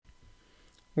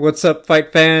What's up,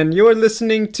 fight fan? You are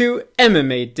listening to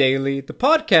MMA Daily, the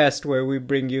podcast where we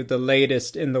bring you the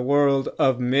latest in the world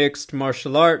of mixed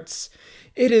martial arts.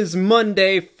 It is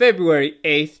Monday, February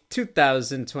 8th,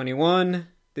 2021.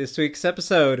 This week's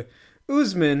episode,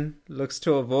 Usman looks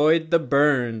to avoid the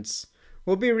burns.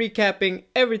 We'll be recapping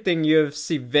everything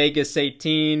UFC Vegas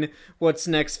 18, what's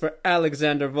next for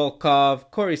Alexander Volkov,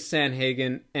 Corey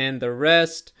Sandhagen, and the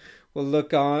rest. We'll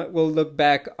look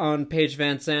back on Paige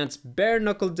VanZant's bare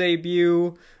knuckle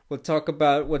debut. We'll talk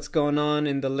about what's going on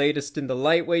in the latest in the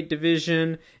lightweight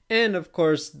division, and of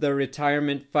course the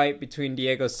retirement fight between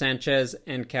Diego Sanchez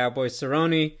and Cowboy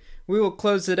Cerrone. We will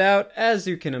close it out, as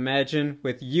you can imagine,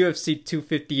 with UFC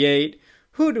 258.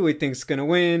 Who do we think's gonna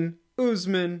win?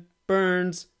 Usman,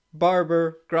 Burns,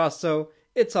 Barber, Grasso.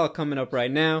 It's all coming up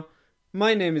right now.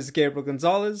 My name is Gabriel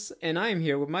Gonzalez, and I am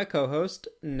here with my co-host,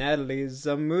 Natalie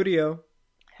Zamudio.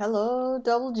 Hello,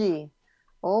 Double G.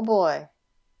 Oh boy,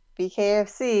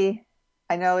 BKFC.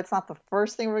 I know it's not the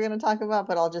first thing we're going to talk about,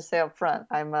 but I'll just say up front,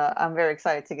 I'm very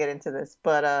excited to get into this.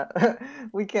 But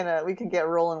we can get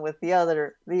rolling with the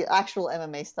actual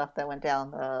MMA stuff that went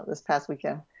down this past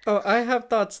weekend. Oh, I have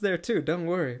thoughts there too. Don't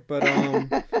worry. But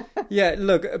yeah,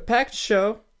 look, a packed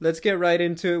show. Let's get right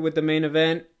into it with the main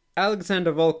event.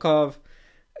 Alexander Volkov,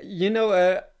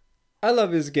 I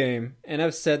love his game, and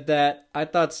I've said that. I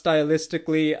thought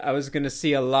stylistically I was going to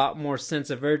see a lot more sense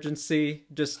of urgency.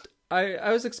 I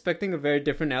was expecting a very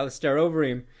different Alistair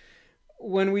Overeem.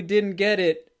 When we didn't get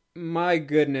it, my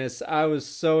goodness, I was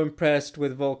so impressed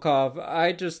with Volkov.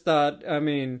 I just thought,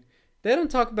 they don't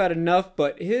talk about it enough,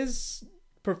 but his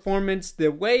performance,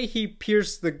 the way he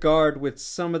pierced the guard with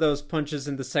some of those punches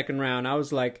in the second round, I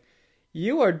was like,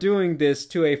 you are doing this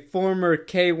to a former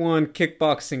K1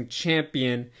 kickboxing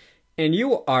champion, and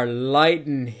you are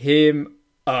lighting him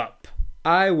up.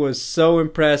 I was so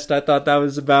impressed. I thought that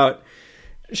was about,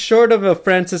 short of a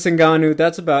Francis Ngannou,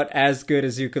 that's about as good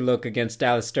as you could look against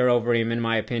Alistair Overeem, in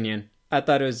my opinion. I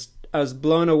was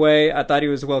blown away. I thought he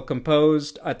was well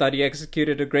composed. I thought he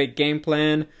executed a great game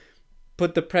plan,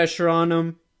 put the pressure on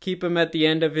him, keep him at the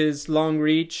end of his long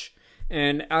reach.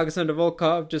 And Alexander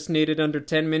Volkov just needed under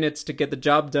 10 minutes to get the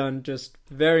job done. Just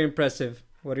very impressive.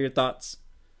 What are your thoughts?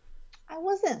 I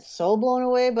wasn't so blown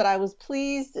away, but I was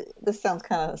pleased. This sounds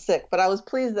kind of sick, but I was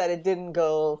pleased that it didn't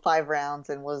go 5 rounds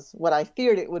and was what I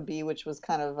feared it would be, which was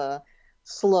kind of a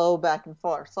slow back and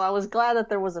forth. So I was glad that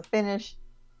there was a finish.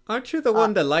 Aren't you the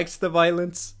one that likes the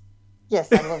violence?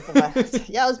 Yes, I love the violence.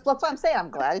 Yeah, that's what I'm saying. I'm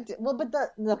glad it did. Well, but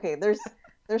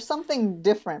there's something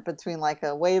different between like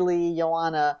a Weili,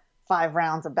 Joanna, 5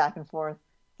 rounds of back and forth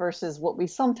versus what we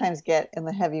sometimes get in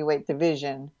the heavyweight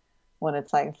division when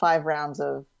it's like 5 rounds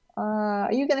of,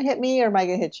 are you going to hit me or am I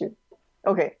going to hit you?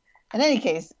 Okay. In any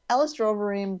case, Alistair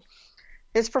Overeem,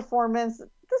 his performance,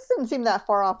 this didn't seem that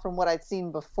far off from what I'd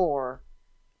seen before.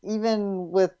 Even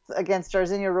against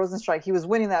Jairzinho Rozenstruik, he was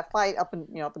winning that fight up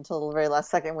until the very last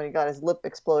second when he got his lip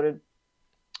exploded.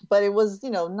 But it was,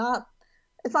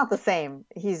 it's not the same.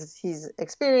 He's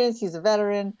experienced, he's a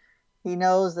veteran. He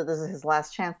knows that this is his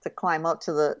last chance to climb up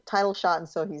to the title shot, and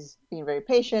so he's being very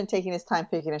patient, taking his time,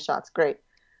 picking his shots. Great.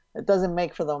 It doesn't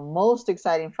make for the most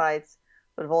exciting fights,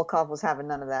 but Volkov was having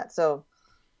none of that. So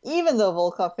even though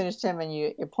Volkov finished him, and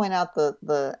you point out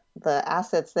the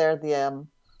assets there,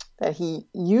 that he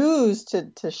used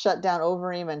to shut down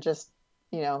Overeem and just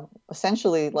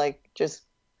essentially like just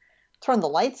turn the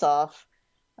lights off,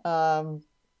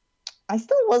 I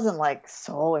still wasn't like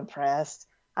so impressed.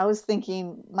 I was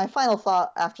thinking, my final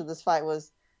thought after this fight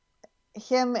was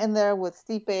him in there with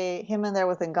Stipe, him in there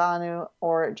with Ngannou,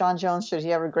 or Jon Jones, should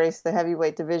he ever grace the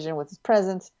heavyweight division with his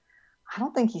presence. I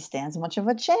don't think he stands much of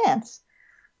a chance.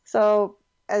 So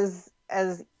as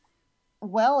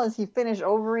well as he finished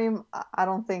Overeem, I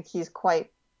don't think he's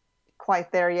quite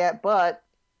there yet. But,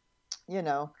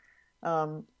 the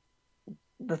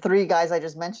 3 guys I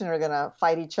just mentioned are going to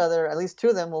fight each other. At least 2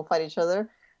 of them will fight each other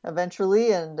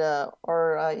eventually, and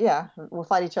we'll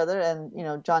fight each other,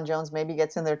 and Jon Jones maybe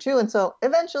gets in there too, and so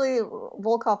eventually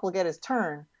Volkov will get his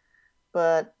turn,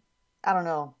 but I don't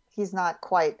know, he's not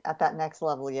quite at that next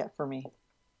level yet for me.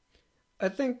 I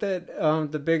think that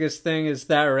the biggest thing is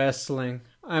that wrestling.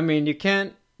 You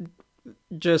can't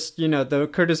just, the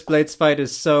Curtis Blaydes fight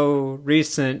is so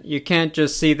recent, you can't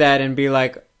just see that and be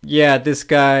like, yeah, this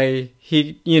guy,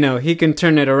 he can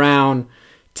turn it around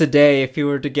today if he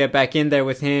were to get back in there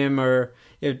with him, or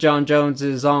if Jon Jones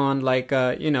is on like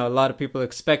a lot of people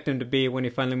expect him to be when he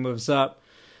finally moves up.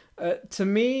 To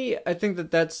me, I think that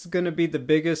that's going to be the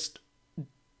biggest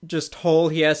just hole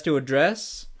he has to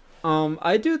address.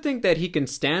 I do think that he can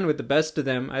stand with the best of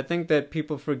them. I think that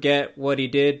people forget what he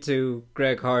did to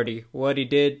Greg Hardy, what he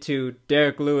did to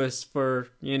Derek Lewis for,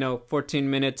 14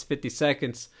 minutes, 50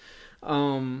 seconds.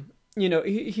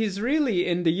 He's really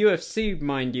in the UFC,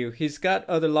 mind you. He's got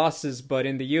other losses, but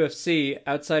in the UFC,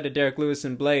 outside of Derek Lewis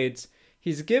and Blades,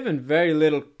 he's given very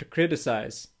little to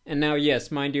criticize. And now,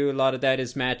 yes, mind you, a lot of that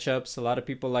is matchups. A lot of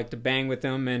people like to bang with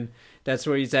him, and that's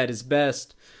where he's at his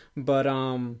best. But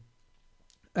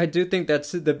I do think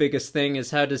that's the biggest thing,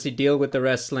 is how does he deal with the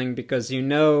wrestling? Because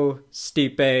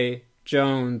Stipe,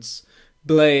 Jones,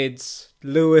 Blades,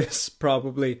 Lewis,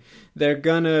 probably, they're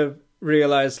gonna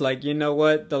realize, like, you know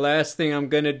what, the last thing I'm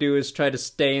gonna do is try to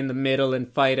stay in the middle and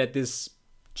fight at this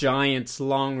giant's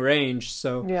long range.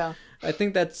 So Yeah. I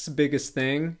think that's the biggest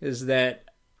thing, is that,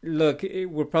 look,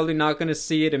 we're probably not gonna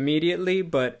see it immediately,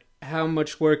 but how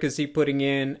much work is he putting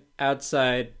in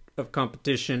outside of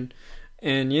competition?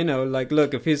 And,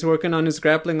 look, if he's working on his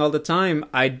grappling all the time,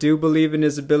 I do believe in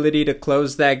his ability to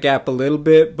close that gap a little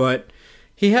bit, but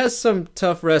he has some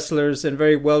tough wrestlers and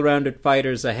very well-rounded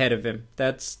fighters ahead of him.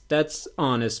 That's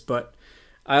honest, but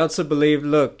I also believe,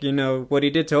 look, what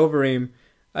he did to Overeem,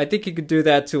 I think he could do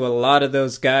that to a lot of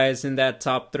those guys in that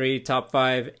top 3, top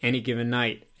 5 any given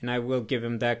night, and I will give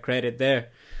him that credit there.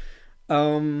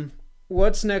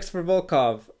 What's next for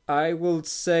Volkov? I will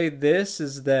say this,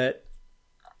 is that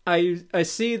I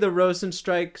see the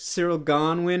Rosenstrike Cyril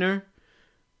Gahn winner,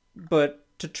 but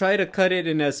to try to cut it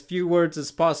in as few words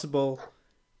as possible,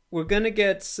 we're going to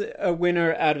get a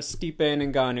winner out of Stipe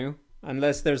and Ngannou,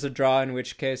 unless there's a draw, in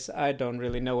which case I don't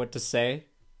really know what to say.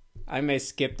 I may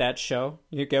skip that show.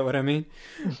 You get what I mean?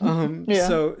 Yeah.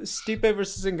 So Stipe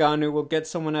versus Ngannou, we'll get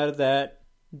someone out of that.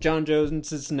 John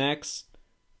Jones is next.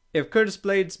 If Curtis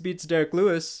Blades beats Derek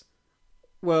Lewis,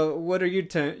 well, what are you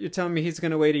you're telling me he's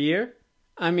going to wait a year?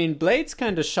 I mean, Blades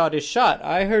kind of shot his shot.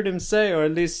 I heard him say, or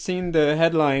at least seen the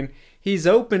headline, he's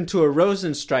open to a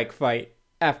Rosenstrike fight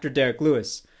after Derek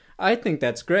Lewis. I think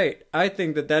that's great. I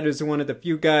think that is one of the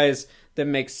few guys that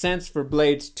makes sense for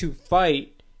Blades to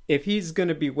fight if he's going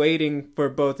to be waiting for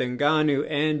both Ngannou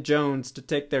and Jones to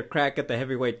take their crack at the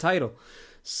heavyweight title.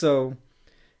 So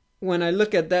when I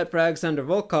look at that for Alexander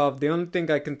Volkov, the only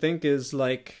thing I can think is,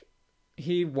 like,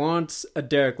 he wants a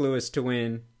Derek Lewis to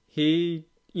win. He,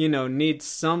 needs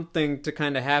something to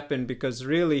kind of happen, because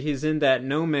really he's in that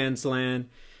no man's land.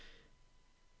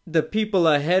 The people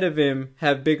ahead of him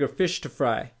have bigger fish to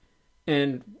fry.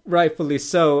 And rightfully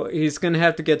so. He's going to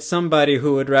have to get somebody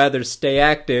who would rather stay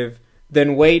active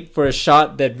than wait for a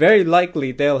shot that very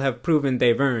likely they'll have proven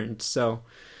they've earned. So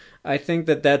I think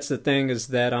that's the thing, is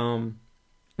that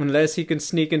unless he can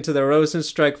sneak into the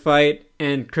Rosenstrike fight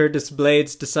and Curtis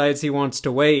Blades decides he wants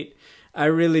to wait, I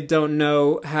really don't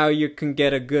know how you can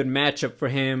get a good matchup for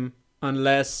him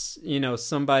unless,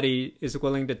 somebody is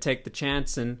willing to take the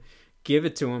chance and give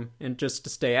it to him and just to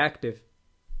stay active.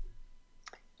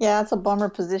 Yeah, it's a bummer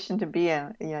position to be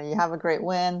in. You have a great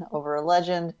win over a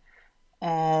legend,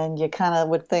 and you kind of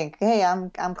would think, hey,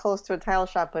 I'm close to a title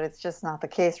shot, but it's just not the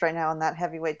case right now in that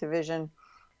heavyweight division.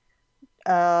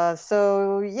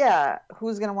 So yeah,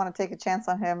 who's going to want to take a chance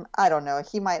on him? I don't know.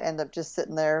 He might end up just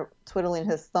sitting there twiddling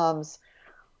his thumbs,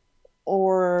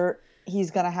 or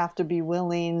he's going to have to be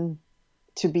willing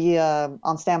to be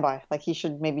on standby. Like, he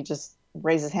should maybe just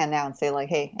raise his hand now and say, like,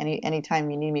 hey, anytime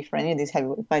you need me for any of these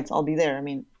heavyweight fights, I'll be there. I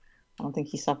mean, I don't think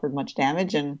he suffered much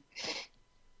damage, and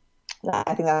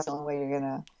I think that's the only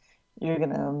way you're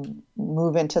gonna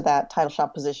move into that title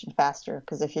shot position faster.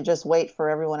 Because if you just wait for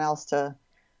everyone else to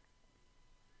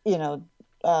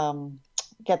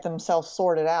get themselves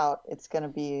sorted out, it's gonna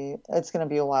be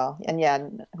a while. And yeah,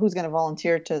 who's gonna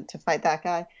volunteer to fight that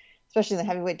guy, especially in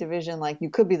the heavyweight division? Like, you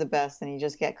could be the best and you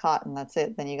just get caught and that's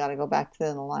it. Then you got to go back to the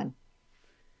end of the line.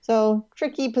 So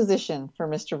tricky position for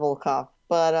Mr. Volkov,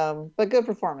 but good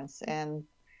performance, and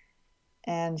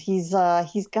he's got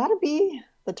to be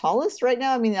the tallest right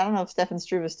now. I mean, I don't know if Stefan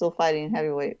Struve is still fighting in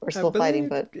heavyweight or still fighting,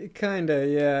 but kinda,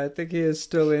 yeah, I think he is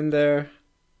still in there.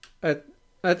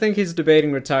 I think he's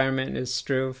debating retirement, is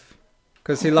Struve,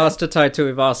 because he lost to Tai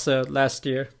Tuivasa last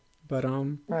year. But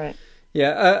right,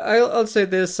 yeah, I'll say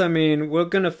this. I mean, we're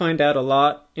gonna find out a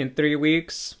lot in 3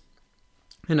 weeks.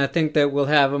 And I think that we'll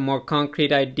have a more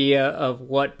concrete idea of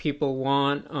what people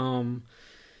want.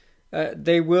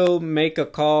 They will make a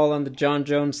call on the John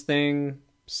Jones thing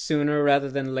sooner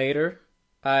rather than later.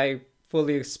 I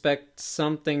fully expect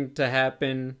something to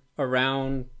happen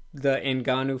around the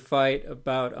Ngannou fight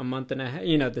about a month and a half.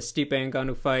 The Stipe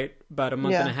Ngannou fight about a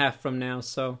month and a half from now.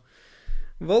 So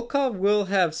Volkov will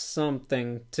have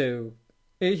something to...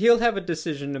 He'll have a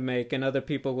decision to make, and other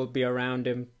people will be around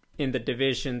him in the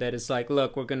division that is like,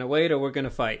 look, we're gonna wait or we're gonna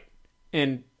fight,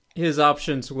 and his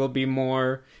options will be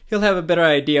more. He'll have a better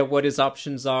idea what his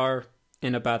options are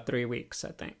in about 3 weeks,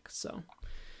 I think. So,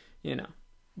 you know.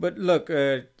 But look,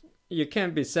 you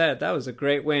can't be sad. That was a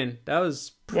great win. That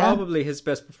was probably his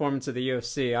best performance of the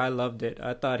UFC. I loved it.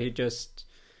 I thought he just...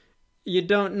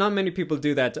 Not many people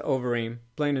do that to Overeem.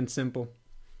 Plain and simple.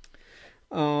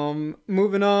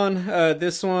 Moving on,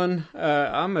 this one,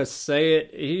 I'm gonna say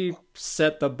it. He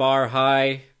set the bar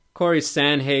high. Corey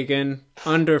Sandhagen,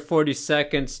 under 40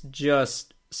 seconds,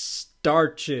 just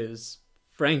starches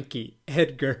Frankie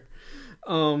Edgar.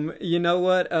 You know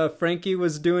what? Frankie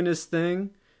was doing his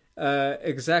thing,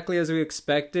 exactly as we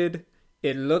expected.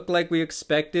 It looked like we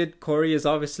expected. Corey is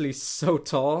obviously so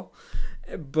tall,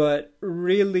 but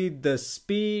really the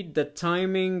speed, the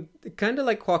timing, kind of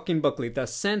like Joaquin Buckley, the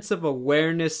sense of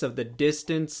awareness of the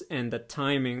distance and the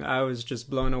timing, I was just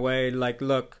blown away. Like,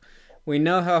 look, we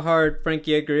know how hard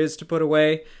Frankie Edgar is to put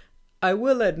away. I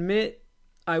will admit,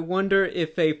 I wonder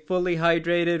if a fully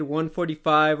hydrated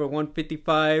 145 or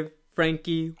 155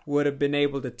 Frankie would have been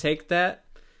able to take that.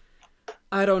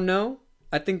 I don't know.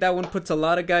 I think that one puts a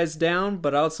lot of guys down,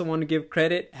 but I also want to give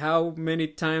credit. How many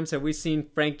times have we seen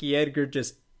Frankie Edgar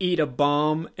just eat a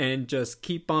bomb and just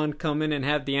keep on coming and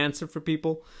have the answer for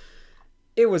people?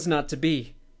 It was not to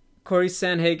be. Corey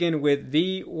Sandhagen with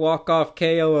the walk-off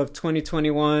KO of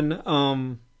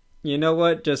 2021. You know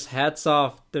what? Just hats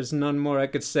off. There's none more I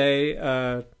could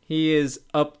say. He is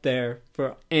up there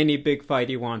for any big fight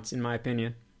he wants, in my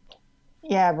opinion.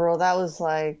 Yeah, bro, that was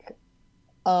like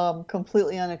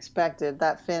completely unexpected.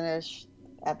 That finish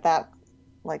at that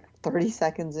like 30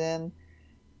 seconds in.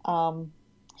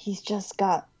 He's just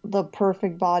got the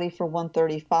perfect body for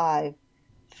 135.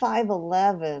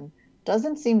 5'11".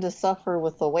 Doesn't seem to suffer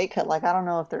with the weight cut. Like, I don't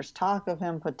know if there's talk of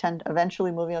him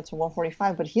eventually moving up to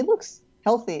 145, but he looks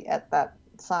healthy at that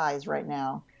size right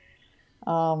now.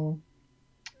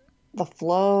 The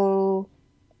flow,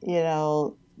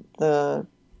 the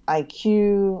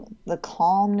IQ, the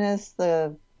calmness,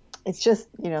 it's just,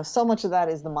 so much of that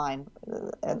is the mind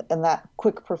and that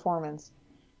quick performance.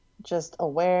 Just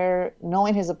aware,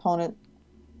 knowing his opponent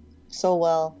so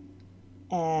well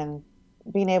and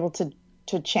being able to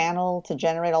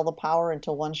generate all the power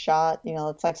into one shot.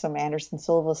 It's like some Anderson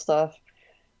Silva stuff.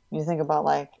 You think about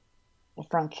like a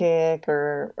front kick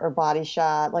or body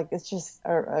shot, like it's just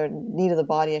or knee to the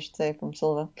body, I should say, from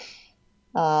Silva.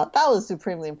 That was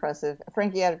supremely impressive.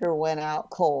 Frankie Edgar went out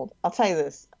cold. I'll tell you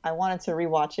this, I wanted to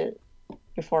rewatch it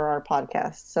before our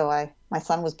podcast. So my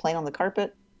son was playing on the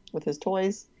carpet with his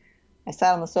toys. I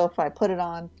sat on the sofa, I put it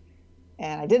on,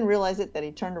 and I didn't realize that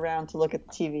he turned around to look at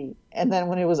the TV. And then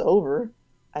when it was over,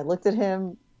 I looked at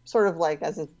him sort of like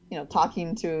as if,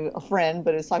 talking to a friend,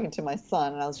 but it was talking to my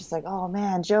son. And I was just like, oh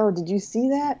man, Joe, did you see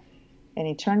that? And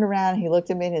he turned around, he looked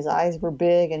at me, and his eyes were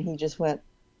big, and he just went,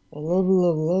 blah,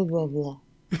 blah, blah, blah, blah.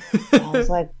 And I was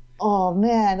like, oh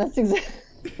man,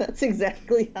 that's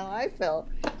exactly how I felt.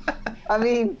 I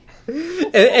mean...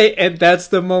 and that's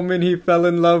the moment he fell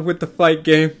in love with the fight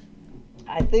game.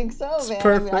 I think so, man.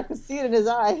 Perfect. I could see it in his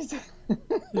eyes.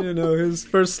 His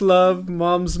first love,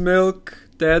 mom's milk,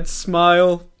 dad's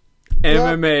smile,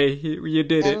 MMA. You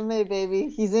did it. MMA, baby.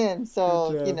 He's in.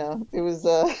 So,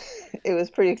 it was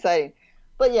pretty exciting.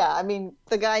 But yeah, I mean,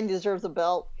 the guy deserves a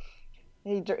belt.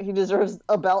 He deserves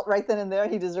a belt right then and there.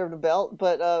 He deserved a belt.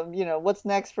 But, what's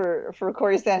next for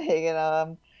Corey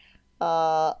Sandhagen?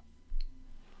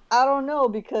 I don't know,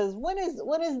 because when is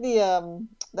the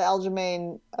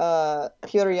Aljamain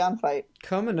Petr Yan fight?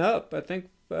 Coming up, I think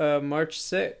March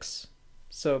 6th.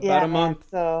 So about a month.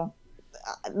 So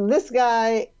this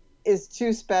guy is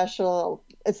too special.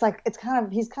 It's like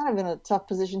he's kind of in a tough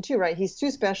position too, right? He's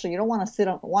too special. You don't want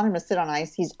him to sit on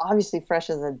ice. He's obviously fresh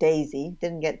as a daisy.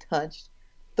 Didn't get touched.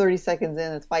 30 seconds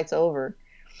in, the fight's over.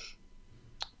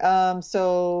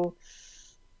 So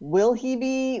will he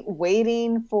be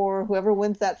waiting for whoever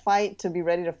wins that fight to be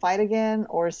ready to fight again,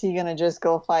 or is he going to just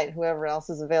go fight whoever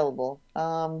else is available?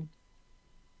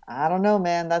 I don't know,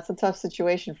 man. That's a tough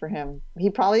situation for him. He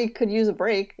probably could use a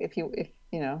break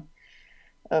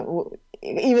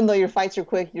even though your fights are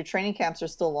quick, your training camps are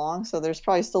still long, so there's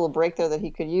probably still a break there that he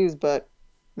could use. But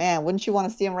man, wouldn't you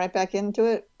want to see him right back into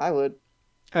it? I would.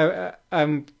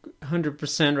 I'm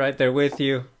 100% right there with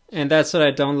you. And that's what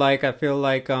I don't like. I feel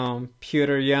like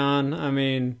Petr Yan, I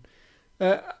mean,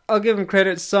 I'll give him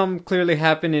credit. Some clearly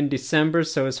happened in December,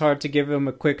 so it's hard to give him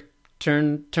a quick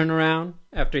turnaround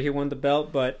after he won the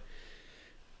belt. But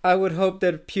I would hope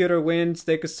that if Petr wins,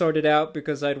 they could sort it out,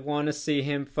 because I'd want to see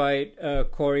him fight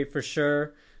Corey for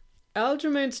sure.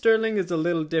 Aljamain Sterling is a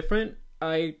little different.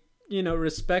 I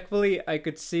respectfully, I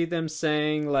could see them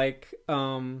saying like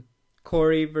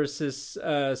Corey versus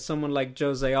someone like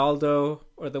Jose Aldo,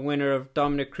 or the winner of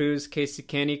Dominic Cruz, Casey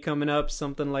Kenny coming up,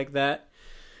 something like that.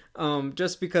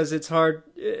 Just because it's hard.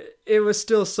 It was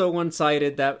still so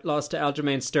one-sided, that loss to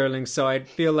Aljamain Sterling, so I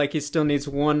feel like he still needs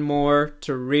one more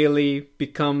to really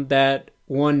become that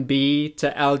 1B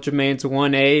to Aljamain's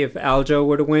 1A if Aljo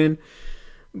were to win.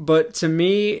 But to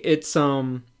me, it's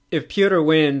if Petr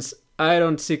wins, I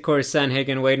don't see Corey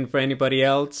Sandhagen waiting for anybody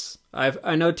else.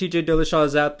 I know TJ Dillashaw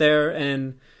is out there,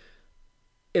 and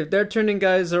if they're turning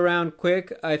guys around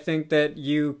quick, I think that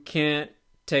you can't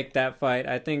take that fight.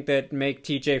 I think that make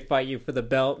TJ fight you for the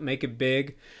belt, make it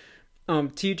big.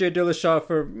 TJ Dillashaw,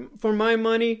 for my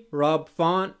money, Rob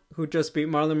Font, who just beat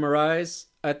Marlon Moraes.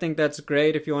 I think that's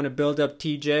great if you want to build up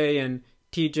TJ, and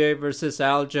TJ versus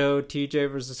Aljo,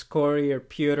 TJ versus Corey or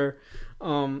Petr.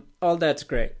 All that's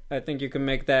great. I think you can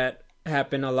make that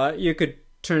happen a lot. You could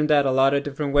turn that a lot of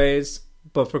different ways.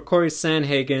 But for Corey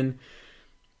Sandhagen,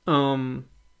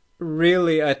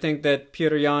 really, I think that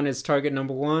Petr Yan is target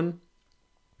number one.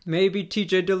 Maybe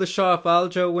TJ Dillashaw if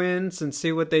Aljo wins, and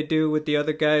see what they do with the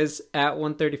other guys at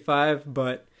 135.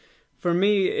 But for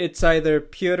me, it's either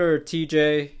Petr or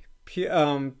TJ.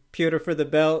 Petr for the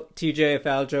belt, TJ if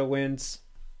Aljo wins.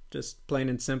 Just plain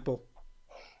and simple.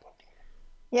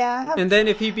 Yeah. And then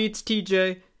if he beats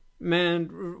TJ,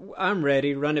 man, I'm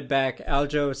ready. Run it back.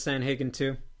 Aljo Sandhagen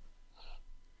too.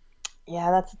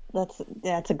 Yeah,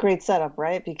 it's a great setup,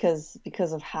 right? Because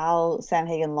of how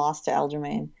Sandhagen lost to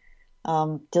Aljamain.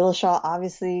 Dillashaw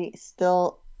obviously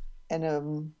still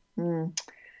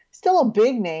still a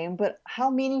big name, but how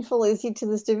meaningful is he to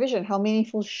this division? How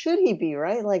meaningful should he be,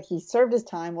 right? Like, he served his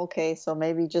time, okay, so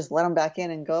maybe just let him back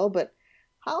in and go, but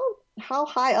how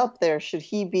high up there should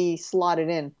he be slotted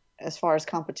in as far as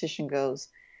competition goes?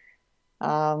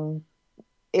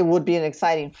 It would be an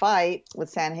exciting fight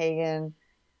with Sandhagen.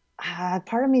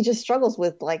 Part of me just struggles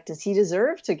with, like, does he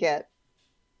deserve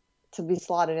to be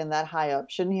slotted in that high up?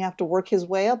 Shouldn't he have to work his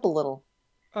way up a little?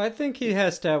 I think he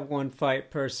has to have one fight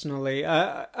personally.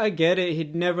 I get it.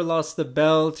 He'd never lost the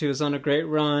belt. He was on a great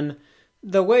run.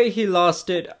 The way he lost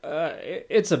it,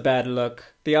 it's a bad look.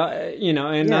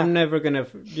 I'm never gonna,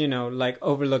 like,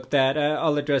 overlook that.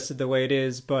 I'll address it the way it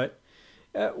is. But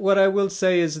what I will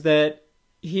say is that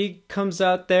he comes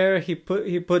out there. He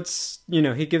puts,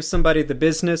 he gives somebody the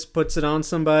business, puts it on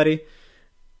somebody.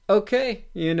 Okay,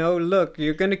 look,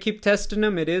 you're going to keep testing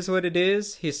him. It is what it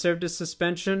is. He served his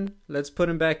suspension. Let's put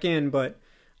him back in. But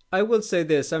I will say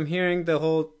this. I'm hearing the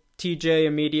whole TJ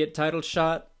immediate title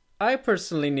shot. I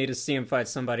personally need to see him fight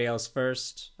somebody else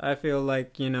first. I feel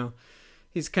like,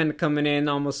 he's kind of coming in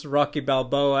almost Rocky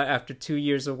Balboa after 2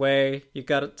 years away. You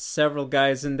got several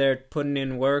guys in there putting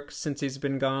in work since he's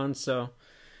been gone. So,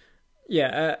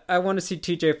 yeah, I want to see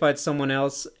TJ fight someone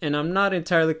else. And I'm not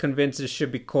entirely convinced it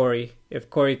should be Corey, if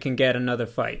Corey can get another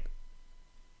fight,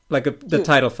 like the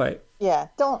title fight. Yeah,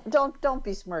 don't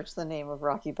besmirch the name of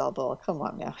Rocky Balboa. Come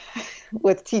on now,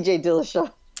 with TJ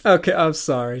Dillashaw. Okay, I'm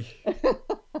sorry.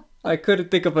 I couldn't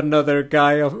think of another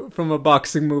guy from a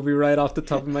boxing movie right off the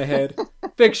top of my head.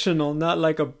 Fictional, not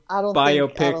like a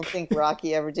biopic. I don't think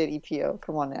Rocky ever did EPO.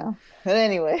 Come on now. But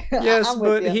anyway. Yes,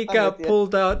 but he got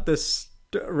pulled out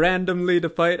randomly to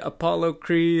fight Apollo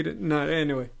Creed. No,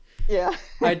 anyway. Yeah.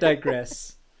 I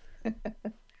digress.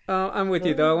 I'm with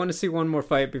you, though. I want to see one more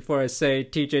fight before I say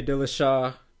TJ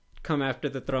Dillashaw come after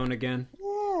the throne again.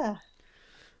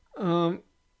 Yeah.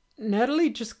 Natalie,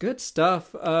 just good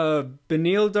stuff.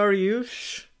 Beneil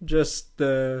Dariush, just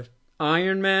the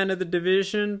Iron Man of the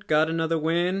division, got another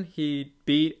win. He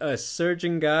beat a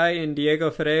surging guy in Diego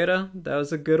Ferreira. That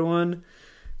was a good one.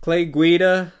 Clay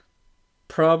Guida,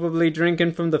 probably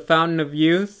drinking from the fountain of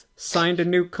youth, signed a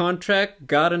new contract,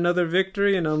 got another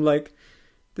victory, and I'm like,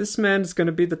 this man's going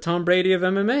to be the Tom Brady of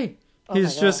MMA.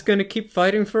 He's just going to keep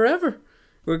fighting forever.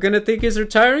 We're going to think he's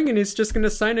retiring, and he's just going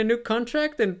to sign a new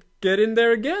contract and get in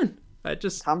there again.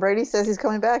 Tom Brady says he's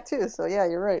coming back too, so yeah,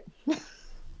 you're right.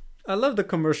 I love the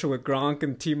commercial with Gronk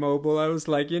and T-Mobile. I was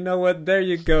like, you know what? There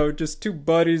you go. Just two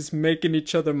buddies making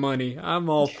each other money. I'm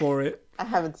all for it. I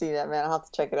haven't seen that, man. I'll have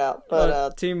to check it out.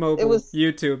 But T-Mobile,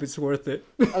 YouTube, it's worth it.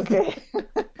 Okay.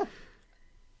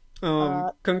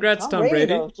 Congrats, Tom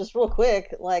Brady. Though, just real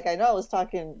quick, like, I know I was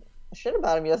talking shit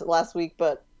about him last week,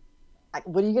 but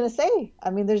what are you going to say?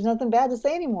 I mean, there's nothing bad to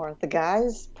say anymore. The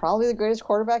guy's probably the greatest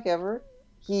quarterback ever.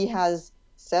 He has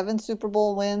 7 Super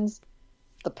Bowl wins.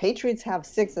 The Patriots have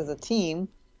 6 as a team.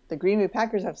 The Green Bay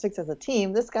Packers have 6 as a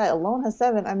team. This guy alone has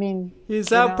 7. I mean, he's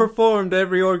outperformed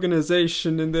every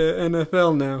organization in the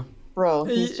NFL now. Bro,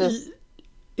 he's just...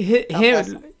 How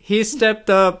fast? He stepped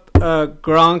up.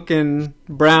 Gronk and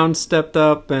Brown stepped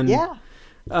up, and Yeah,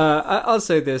 I'll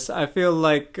say this: I feel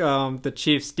like the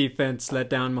Chiefs' defense let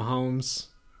down Mahomes.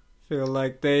 Feel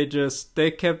like they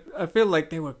kept. I feel like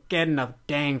they were getting a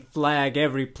dang flag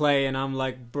every play, and I'm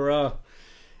like, bruh.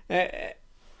 I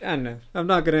don't know. I'm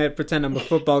not gonna pretend I'm a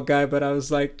football guy, but I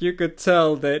was like, you could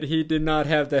tell that he did not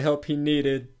have the help he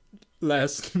needed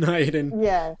last night, and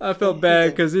yeah. I He felt bad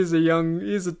did. because he's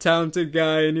a talented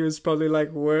guy, and he was probably like,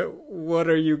 what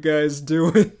are you guys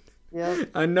doing? Yep.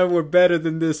 I know we're better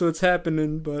than this. What's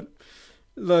happening? But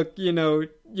look,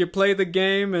 you play the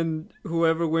game, and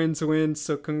whoever wins wins.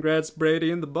 So congrats,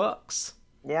 Brady and the Bucks.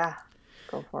 Yeah.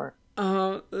 Go for it.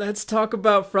 Let's talk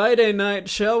about Friday night,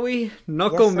 shall we? Yes, sir.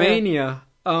 Knucklemania.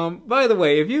 By the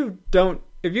way, if you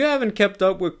haven't kept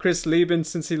up with Chris Lieben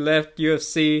since he left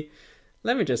UFC,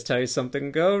 let me just tell you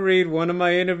something. Go read one of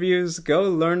my interviews. Go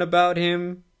learn about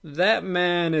him. That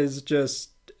man is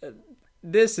just.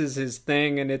 This is his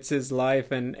thing and it's his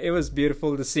life, and it was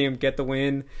beautiful to see him get the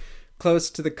win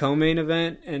close to the co-main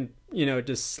event and,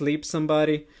 just sleep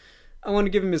somebody. I want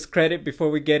to give him his credit before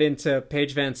we get into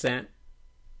Paige Van Sant.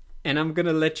 And I'm going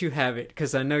to let you have it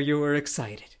because I know you were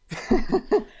excited.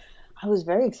 I was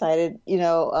very excited.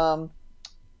 Let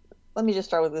me just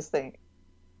start with this thing.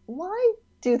 Why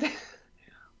do the,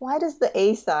 why does the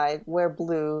A side wear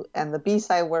blue and the B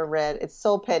side wear red? It's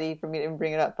so petty for me to even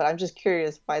bring it up, but I'm just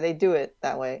curious why they do it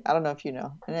that way. I don't know if you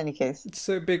know. In any case,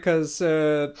 So because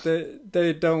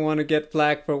they don't want to get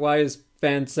flack for why is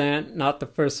Van Sant not the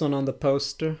first one on the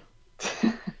poster.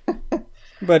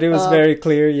 But it was um, very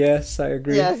clear. Yes, I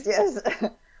agree. yes, yes.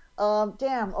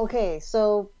 Damn. Okay,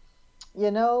 so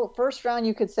first round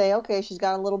you could say, okay, she's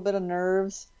got a little bit of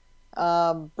nerves.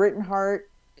 Britain Hart,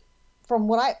 from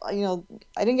what I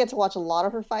didn't get to watch a lot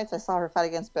of her fights. I saw her fight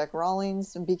against Beck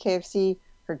Rawlings in BKFC.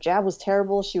 Her jab was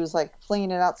terrible. She was like flinging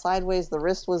it out sideways. The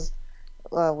wrist was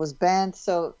bent.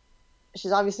 So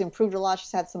she's obviously improved a lot.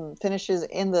 She's had some finishes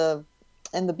in the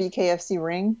BKFC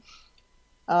ring.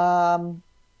 Um,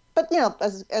 but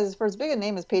as for as big a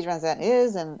name as Paige Van Zandt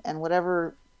is, and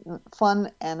whatever fun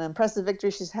and impressive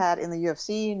victory she's had in the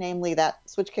UFC, namely that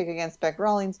switch kick against Beck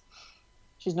Rawlings,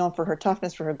 she's known for her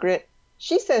toughness, for her grit.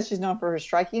 She says she's known for her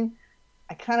striking.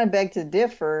 I kind of beg to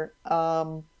differ.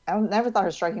 I never thought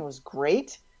her striking was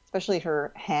great, especially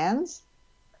her hands.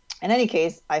 In any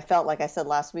case, I felt like I said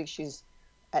last week, she's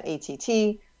at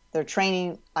ATT. They're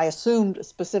training, I assumed,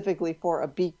 specifically for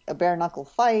a bare knuckle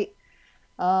fight.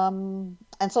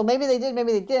 And so maybe they did,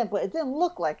 maybe they didn't, but it didn't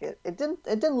look like it. It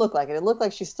didn't look like it. It looked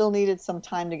like she still needed some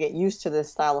time to get used to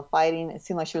this style of fighting. It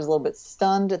seemed like she was a little bit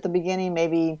stunned at the beginning.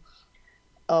 Maybe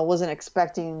wasn't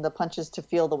expecting the punches to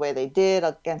feel the way they did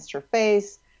against her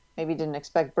face. Maybe didn't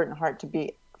expect Britain Hart to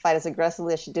fight as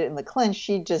aggressively as she did in the clinch.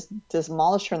 She just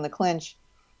demolished her in the clinch,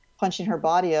 punching her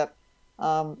body up.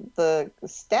 The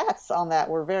stats on that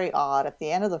were very odd. At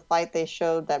the end of the fight, they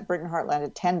showed that Britain Hart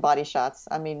landed 10 body shots.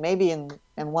 I mean, maybe in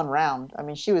one round. I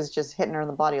mean, she was just hitting her in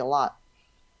the body a lot.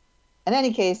 In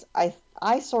any case,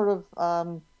 I sort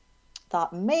of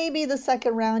thought maybe the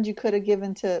second round you could have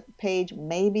given to Paige,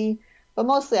 maybe. But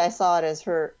mostly I saw it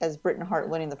as Britain Hart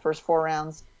winning the first 4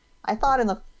 rounds. I thought in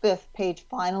the fifth, Paige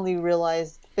finally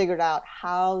figured out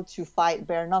how to fight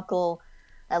bare knuckle,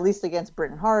 at least against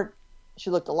Britain Hart. She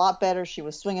looked a lot better. She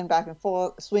was swinging back and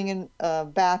forth, swinging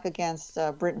back against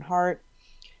Britain Hart.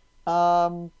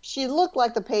 She looked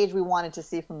like the Paige we wanted to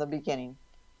see from the beginning,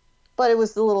 but it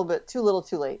was a little bit too little,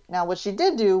 too late. Now, what she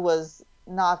did do was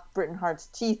knock Britain Hart's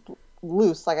teeth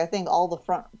loose. Like I think all the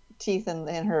front teeth in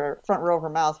her front row of her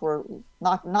mouth were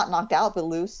not knocked out, but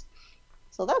loose.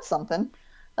 So that's something.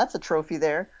 That's a trophy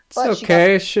there. It's But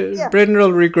okay. yeah, Britain will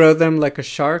regrow them like a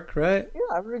shark, right? yeah,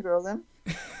 I regrow them.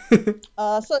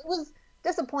 So it was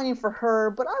disappointing for her,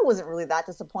 but I wasn't really that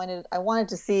disappointed. I wanted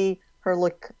to see her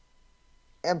look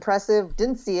impressive.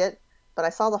 Didn't see it, but I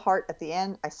saw the heart at the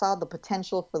end. I saw the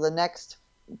potential for the next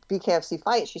BKFC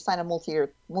fight. She signed a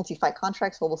multi-fight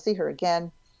contract, so we'll see her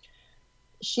again.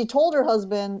 She told her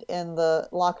husband in the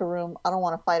locker room, I don't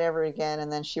want to fight ever again.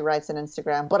 And then she writes on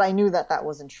Instagram, but I knew that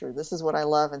wasn't true. This is what I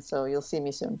love. And so you'll see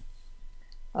me soon.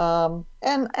 And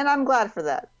I'm glad for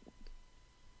that.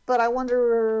 But I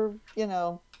wonder,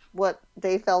 what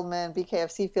Dave Feldman,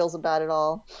 BKFC feels about it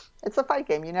all. It's a fight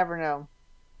game. You never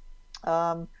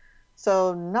know.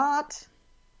 So not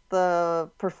the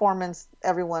performance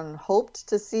everyone hoped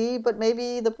to see, but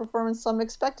maybe the performance some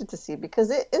expected to see,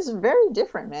 because it is very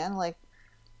different, man. Like,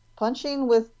 punching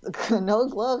with no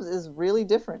gloves is really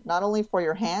different, not only for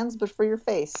your hands, but for your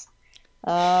face.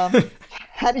 How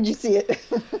did you see it?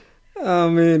 I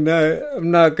mean,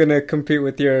 I'm not going to compete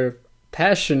with your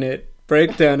passionate,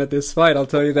 breakdown of this fight, I'll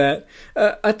tell you that.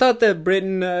 I thought that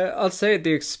Britain, I'll say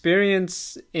the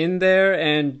experience in there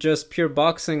and just pure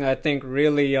boxing, I think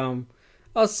really, I'll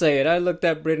say it. I looked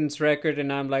at Britain's record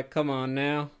and I'm like, come on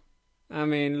now. I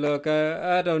mean, look,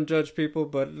 I don't judge people,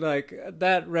 but like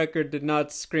that record did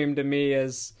not scream to me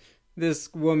as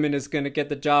this woman is going to get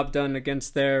the job done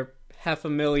against their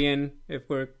 500,000,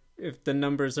 if the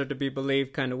numbers are to be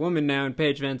believed, kind of woman now in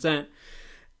Paige Van Zandt.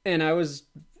 And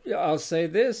I'll say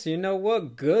this, you know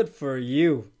what? Good for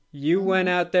you. You went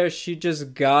out there, she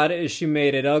just got it, she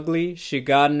made it ugly, she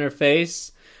got in her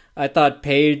face. I thought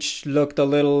Paige looked a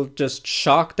little just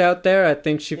shocked out there. I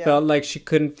think she felt like she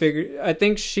couldn't I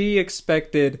think she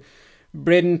expected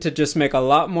Britain to just make a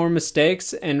lot more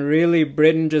mistakes, and really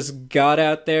Britain just got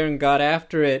out there and got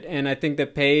after it. And I think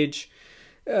that Paige,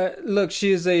 look,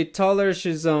 she's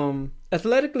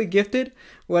athletically gifted.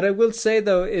 What I will say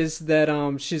though is that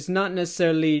she's not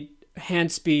necessarily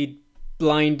hand speed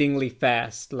blindingly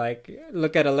fast. Like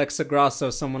look at Alexa Grasso,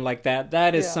 someone like that.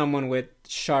 That is someone with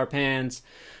sharp hands.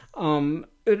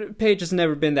 Paige has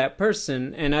never been that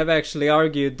person, and I've actually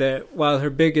argued that while her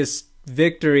biggest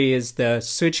victory is the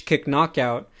switch kick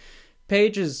knockout,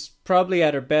 Paige is probably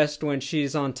at her best when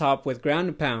she's on top with ground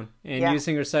and pound and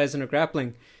using her size and her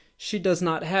grappling. She does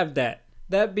not have that.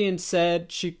 That being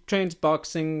said, she trains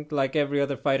boxing like every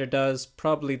other fighter does.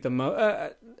 Probably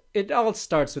it all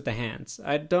starts with the hands.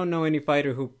 I don't know any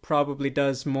fighter who probably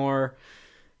does more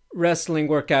wrestling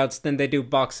workouts than they do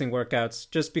boxing workouts,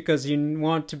 just because you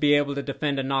want to be able to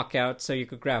defend a knockout so you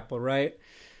could grapple, right?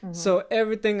 Mm-hmm. So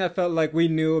everything I felt like we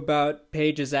knew about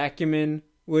Paige's acumen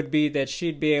would be that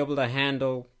she'd be able to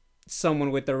handle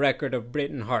someone with the record of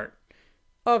Britain Hart.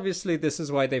 Obviously, this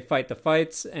is why they fight the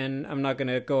fights, and I'm not going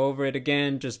to go over it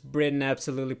again. Just Britain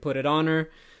absolutely put it on her.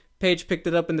 Paige picked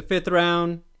it up in the 5th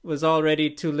round, was already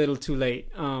too little too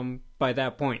late by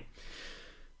that point.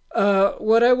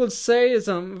 What I will say is,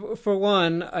 for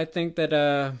one, I think that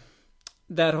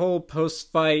that whole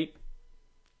post-fight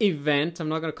event, I'm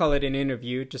not going to call it an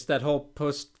interview, just that whole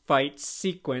post-fight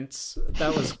sequence,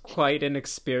 that was quite an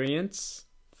experience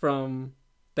from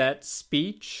that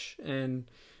speech. And,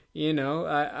 you know,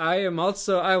 I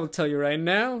will tell you right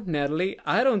now, Natalie,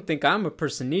 I don't think I'm a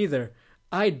person either.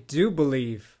 I do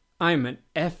believe I'm an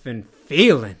effing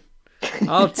feeling.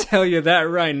 I'll tell you that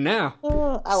right now.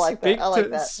 I like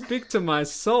that. Speak to my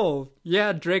soul.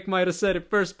 Yeah, Drake might have said it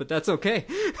first, but that's okay.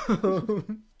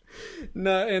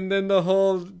 No, and then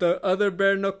the other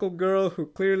bare knuckle girl who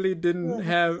clearly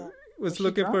was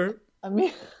looking for. I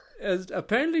mean,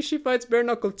 apparently she fights bare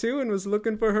knuckle too, and was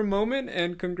looking for her moment.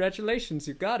 And congratulations,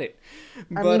 you got it.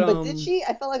 But did she?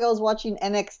 I felt like I was watching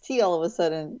NXT all of a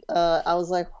sudden. I was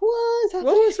like, what is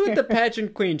happening? What was with the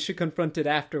pageant queen she confronted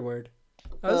afterward?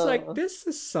 I was like, this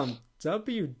is some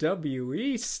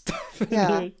WWE stuff.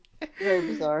 Yeah, very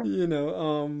bizarre. You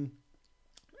know,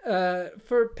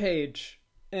 for Paige,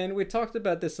 and we talked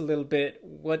about this a little bit,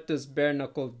 what does bare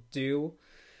knuckle do?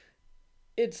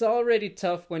 It's already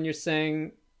tough when you're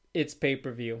saying it's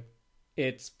pay-per-view.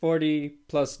 It's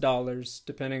 $40+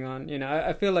 depending on, you know,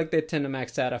 I feel like they tend to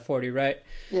max out at 40, right?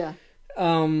 Yeah.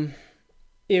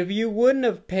 If you wouldn't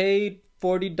have paid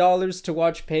 $40 to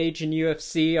watch Paige in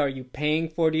UFC, are you paying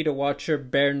 $40 to watch her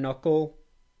bare knuckle?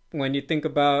 When you think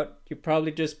about, you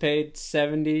probably just paid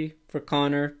 $70 for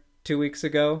Conor 2 weeks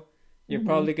ago. You're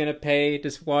probably going to pay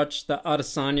to watch the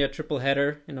Adesanya triple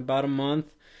header in about a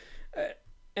month.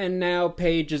 And now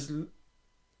Paige is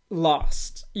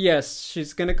lost. Yes,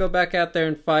 she's going to go back out there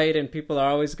and fight, and people are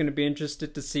always going to be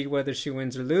interested to see whether she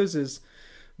wins or loses.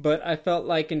 But I felt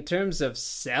like in terms of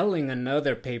selling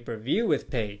another pay-per-view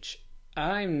with Paige,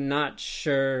 I'm not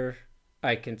sure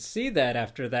I can see that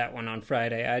after that one on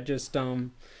Friday. I just,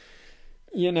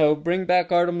 you know, bring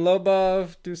back Artem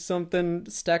Lobov, do something,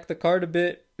 stack the card a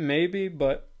bit, maybe.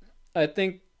 But I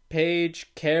think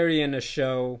Paige carrying a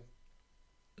show,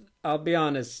 I'll be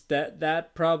honest,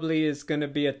 that probably is going to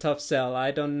be a tough sell.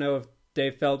 I don't know if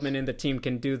Dave Feldman and the team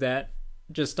can do that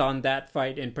just on that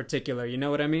fight in particular. You know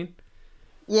what I mean?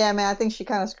 Yeah, man, I think she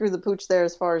kind of screwed the pooch there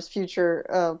as far as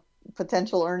future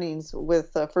potential earnings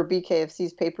with for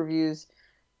BKFC's pay-per-views.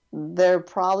 They're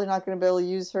probably not going to be able to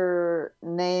use her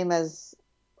name as,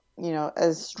 you know,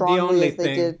 as strongly as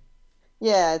they did.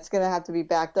 Yeah, it's going to have to be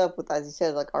backed up with, as you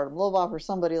said, like Artem Lobov or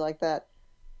somebody like that.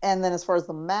 And then as far as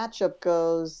the matchup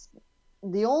goes,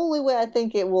 the only way I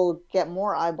think it will get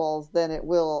more eyeballs than it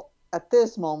will at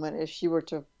this moment if she were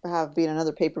to have been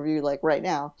another pay-per-view like right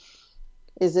now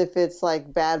is if it's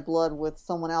like Bad Blood with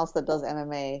someone else that does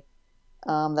MMA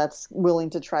that's willing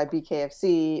to try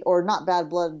BKFC, or not Bad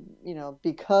Blood, you know,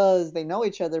 because they know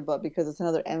each other, but because it's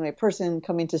another MMA person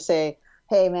coming to say,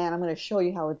 hey man, I'm going to show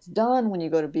you how it's done when you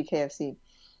go to BKFC.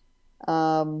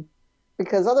 Um,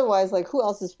 because otherwise, like, who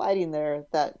else is fighting there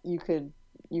that you could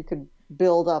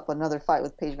build up another fight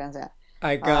with Paige Van Zandt?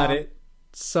 I got Um, it.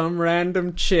 Some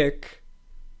random chick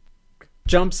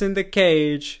jumps in the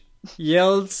cage,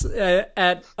 yells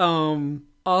at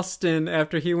Austin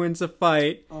after he wins a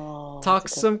fight, oh, that's a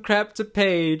talks good. some crap to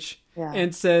Paige, Yeah,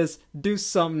 and says, "Do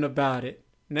something about it."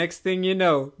 Next thing you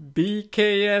know,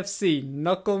 BKFC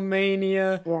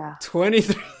Knucklemania yeah,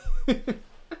 23.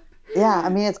 yeah. I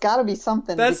mean, it's got to be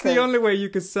something That's the because only way you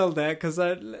could sell that, because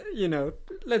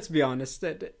let's be honest,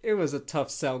 that it was a tough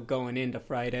sell going into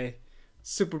Friday,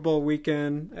 Super Bowl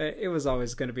weekend. It was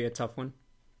always going to be a tough one,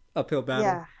 uphill battle.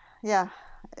 yeah, yeah.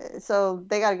 So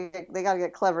they gotta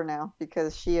get clever now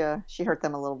because she hurt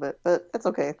them a little bit, but it's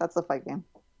okay. That's a fight game.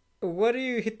 What do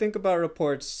you think about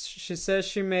reports? She says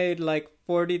she made like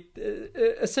 40.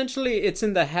 Essentially, it's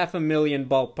in the 500,000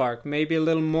 ballpark. Maybe a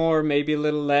little more, maybe a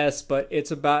little less, but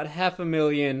it's about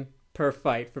 500,000 per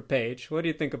fight for Paige. What do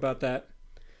you think about that?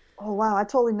 Oh wow, I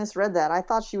totally misread that. I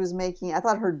thought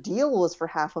her deal was for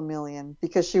 500,000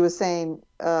 because she was saying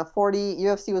 40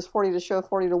 UFC was 40 to show,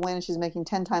 40 to win, and she's making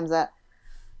 10 times that.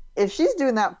 If she's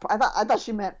doing that, I thought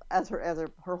she meant as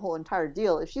her whole entire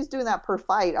deal. If she's doing that per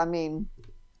fight, I mean,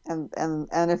 and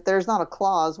if there's not a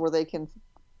clause where they can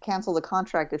cancel the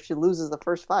contract if she loses the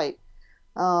first fight,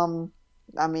 um,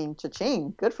 I mean,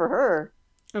 cha-ching, good for her.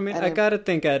 I mean, And I gotta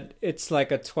think it's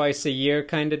like a twice a year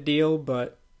kind of deal,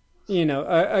 but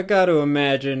I gotta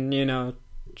imagine,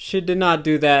 she did not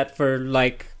do that for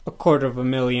like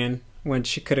 250,000 when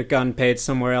she could have gotten paid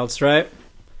somewhere else, right?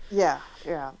 yeah,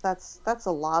 yeah, that's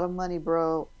a lot of money,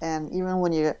 bro. And even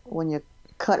when you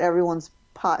cut everyone's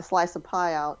slice of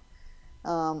pie out,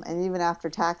 and even after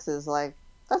taxes, like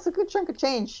that's a good chunk of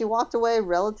change. She walked away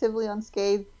relatively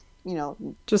unscathed, you know,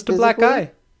 Just a black physically.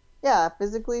 eye. Yeah,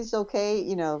 physically it's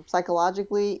okay.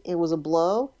 Psychologically it was a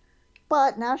blow,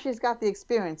 but now she's got the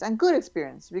experience and good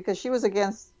experience because she was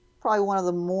against probably one of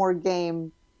the more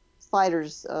game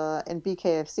fighters in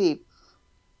BKFC.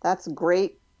 That's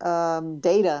great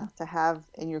data to have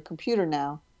in your computer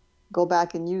now. Go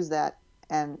back and use that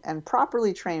and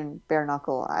properly train bare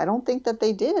knuckle. I don't think that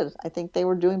they did. I think they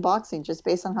were doing boxing just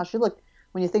based on how she looked.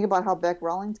 When you think about how Beck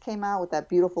Rawlings came out with that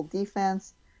beautiful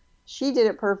defense, she did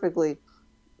it perfectly.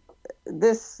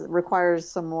 This requires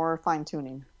some more fine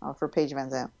tuning for Paige Van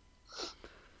Zandt.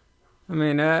 I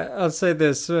mean, I'll say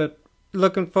this: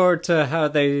 looking forward to how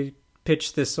they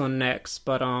pitch this one next.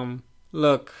 But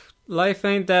look, life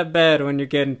ain't that bad when you're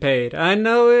getting paid. I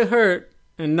know it hurt,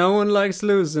 and no one likes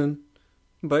losing.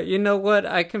 But you know what?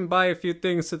 I can buy a few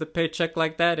things with a paycheck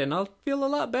like that, and I'll feel a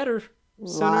lot better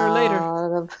sooner or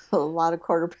later. A lot of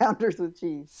quarter pounders with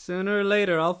cheese. Sooner or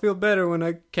later, I'll feel better when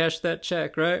I cash that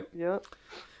check, right? Yep.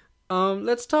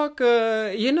 Let's talk, what,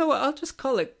 I'll just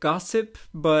call it gossip,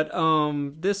 but,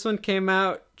 this one came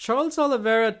out. Charles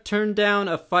Oliveira turned down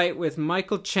a fight with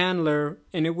Michael Chandler,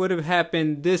 and it would have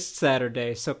happened this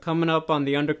Saturday, so coming up on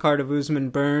the undercard of Usman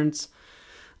Burns.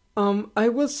 I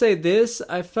will say this,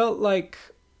 I felt like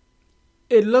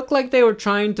it looked like they were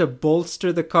trying to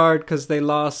bolster the card because they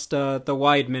lost, the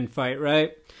Weidman fight,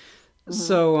 right? Hmm.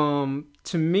 So,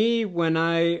 to me, when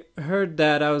I heard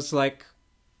that, I was like,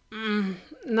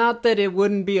 not that it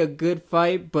wouldn't be a good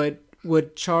fight, but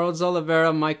would Charles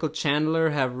Oliveira, Michael Chandler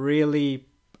have really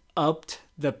upped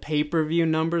the pay-per-view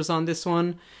numbers on this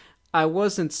one? I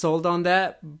wasn't sold on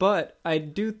that, but I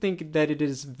do think that it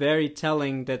is very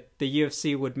telling that the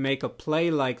UFC would make a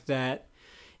play like that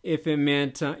if it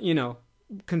meant,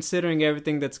 considering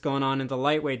everything that's going on in the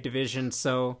lightweight division.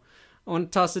 So I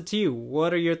want to toss it to you.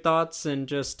 What are your thoughts, and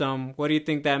just what do you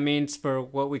think that means for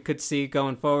what we could see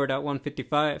going forward at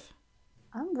 155?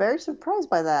 I'm very surprised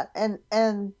by that.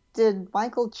 And did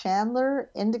Michael Chandler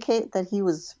indicate that he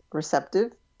was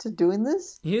receptive to doing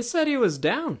this? He said he was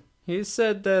down. He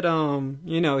said that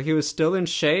he was still in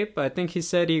shape. I think he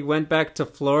said he went back to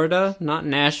Florida, not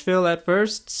Nashville at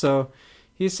first. So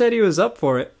he said he was up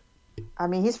for it. I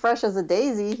mean, he's fresh as a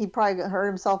daisy. He probably hurt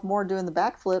himself more doing the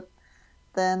backflip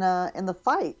than in the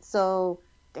fight. So,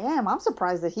 damn, I'm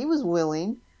surprised that he was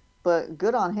willing, but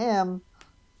good on him.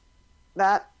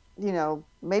 That,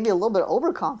 maybe a little bit of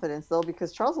overconfidence though,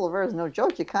 because Charles Oliveira is no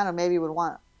joke. You kind of maybe would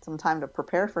want some time to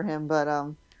prepare for him, but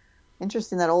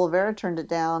interesting that Oliveira turned it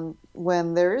down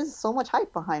when there is so much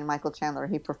hype behind Michael Chandler.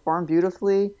 He performed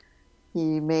beautifully.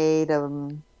 He made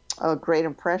a great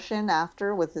impression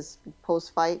after with his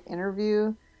post-fight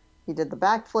interview. He did the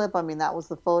backflip. I mean, that was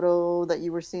the photo that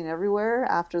you were seeing everywhere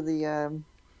after the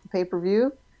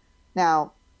pay-per-view.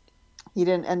 Now, he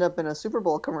didn't end up in a Super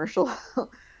Bowl commercial,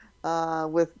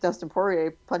 with Dustin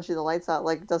Poirier punching the lights out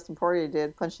like Dustin Poirier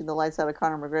did, punching the lights out of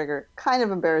Conor McGregor. Kind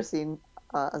of embarrassing.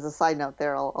 As a side note,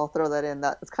 there, I'll throw that in.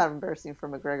 That it's kind of embarrassing for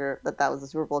McGregor that was a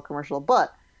Super Bowl commercial.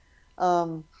 But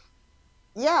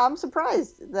yeah, I'm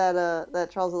surprised that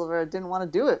Charles Oliveira didn't want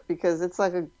to do it because it's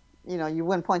like you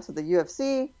win points with the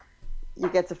UFC, you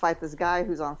get to fight this guy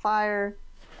who's on fire,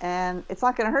 and it's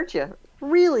not going to hurt you.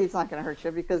 Really, it's not going to hurt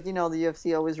you because the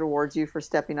UFC always rewards you for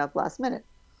stepping up last minute.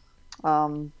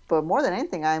 But more than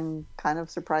anything, I'm kind of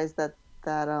surprised that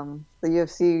the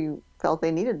UFC felt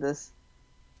they needed this.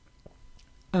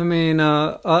 I mean,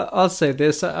 I'll say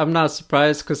this. I'm not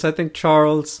surprised because I think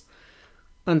Charles,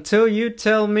 until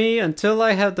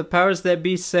I have the powers that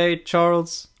be say,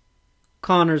 Charles,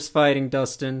 Conor's fighting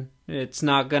Dustin, it's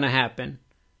not going to happen.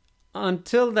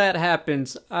 Until that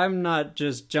happens, I'm not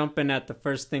just jumping at the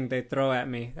first thing they throw at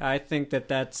me. I think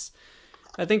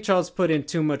Charles put in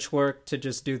too much work to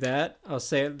just do that. I'll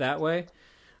say it that way.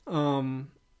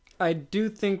 I do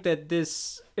think that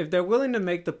if they're willing to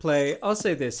make the play, I'll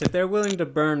say this, if they're willing to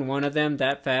burn one of them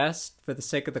that fast for the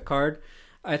sake of the card,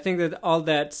 I think that all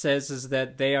that says is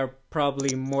that they are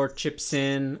probably more chips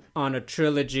in on a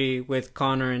trilogy with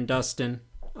Conor and Dustin.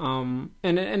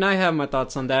 And I have my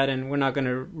thoughts on that, and we're not going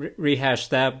to rehash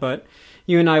that, but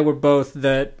you and I were both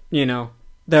that,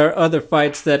 there are other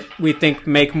fights that we think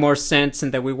make more sense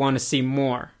and that we want to see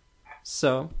more.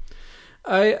 So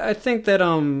I think that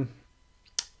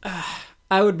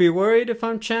I would be worried if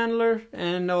I'm Chandler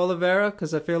and Oliveira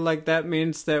because I feel like that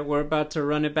means that we're about to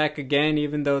run it back again,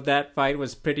 even though that fight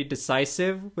was pretty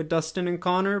decisive with Dustin and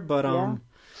Conor. But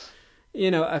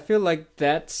I feel like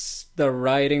that's the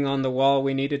writing on the wall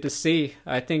we needed to see.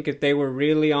 I think if they were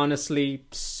really honestly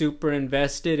super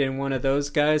invested in one of those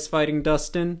guys fighting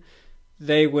Dustin,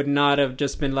 they would not have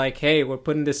just been like, hey, we're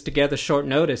putting this together short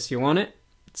notice. You want it?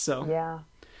 So yeah,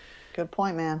 good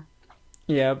point, man.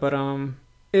 Yeah, but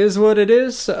is what it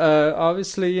is.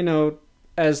 Obviously,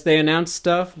 as they announce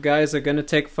stuff, guys are gonna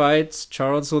take fights.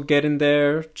 Charles will get in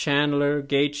there, Chandler,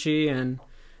 Gaethje, and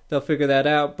they'll figure that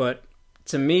out. But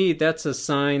to me, that's a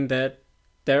sign that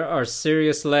there are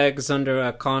serious legs under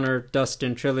a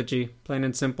Conor-Dustin trilogy, plain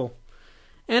and simple.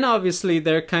 And obviously,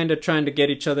 they're kind of trying to get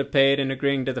each other paid and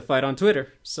agreeing to the fight on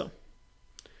Twitter. So,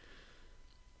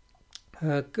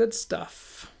 good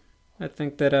stuff. I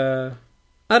think that,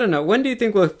 I don't know. When do you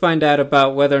think we'll find out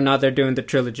about whether or not they're doing the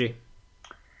trilogy?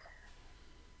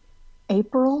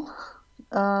 April?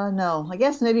 No. I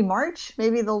guess maybe March.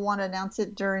 Maybe they'll want to announce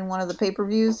it during one of the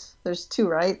pay-per-views. There's 2,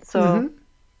 right? So,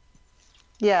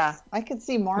 yeah, I could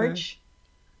see March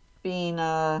being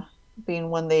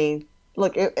when they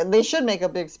look. They should make a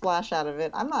big splash out of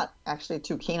it. I'm not actually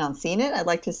too keen on seeing it. I'd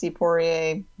like to see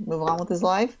Poirier move on with his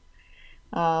life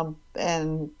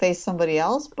and face somebody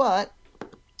else, but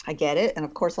I get it, and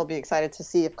of course I'll be excited to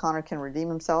see if Conor can redeem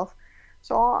himself.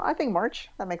 So I think March,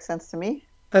 that makes sense to me.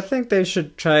 I think they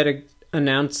should try to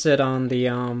announce it on the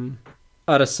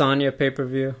Adesanya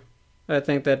pay-per-view. I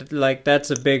think that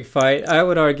that's a big fight. I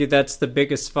would argue that's the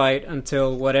biggest fight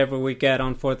until whatever we get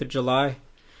on 4th of July.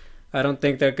 I don't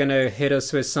think they're going to hit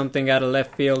us with something out of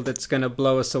left field that's going to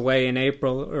blow us away in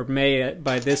April or May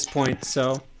by this point.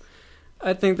 So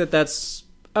I think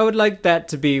I would like that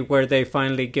to be where they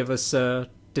finally give us a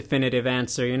definitive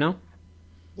answer,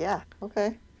 Yeah,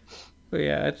 okay. But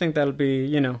yeah, I think that'll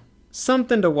be,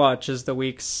 something to watch as the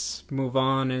weeks move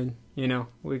on and,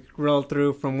 we roll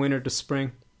through from winter to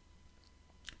spring.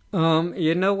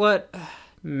 You know what?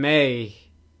 May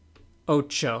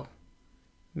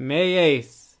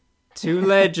 8th. 2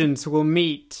 legends will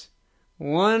meet.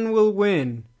 One will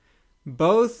win.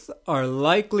 Both are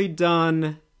likely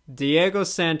done. Diego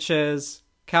Sanchez,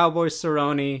 Cowboy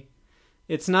Cerrone.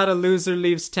 It's not a loser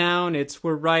leaves town. It's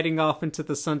we're riding off into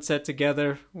the sunset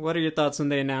together. What are your thoughts when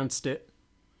they announced it?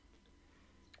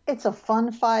 It's a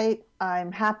fun fight.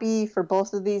 I'm happy for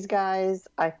both of these guys.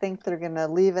 I think they're going to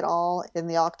leave it all in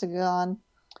the octagon.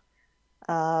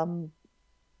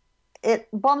 It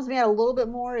bums me out a little bit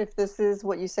more if this is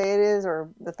what you say it is, or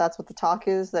if that's what the talk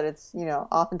is, that it's,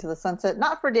 off into the sunset.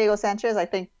 Not for Diego Sanchez. I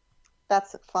think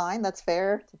that's fine. That's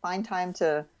fair. It's a fine time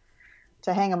to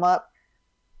hang him up.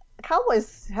 The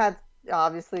Cowboys had,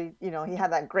 obviously, he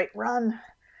had that great run,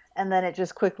 and then it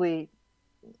just quickly,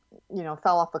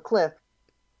 fell off the cliff.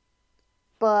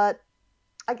 But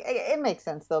it makes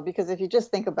sense, though, because if you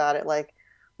just think about it, like,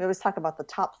 we always talk about the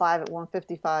top 5 at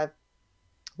 155,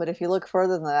 but if you look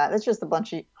further than that, it's just a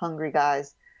bunch of hungry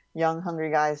guys, young, hungry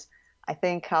guys. I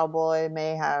think Cowboy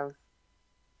may have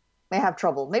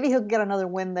trouble. Maybe he'll get another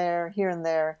win there, here and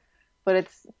there, but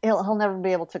he'll never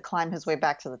be able to climb his way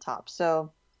back to the top.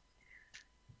 So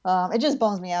it just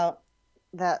bums me out.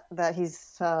 that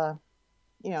he's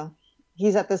you know,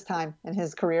 he's at this time in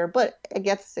his career, but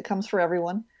it comes for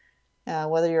everyone,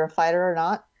 whether you're a fighter or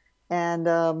not.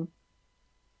 And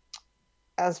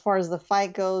as far as the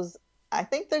fight goes, I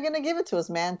think they're gonna give it to us,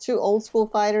 man. Two old school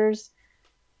fighters,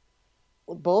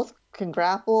 both can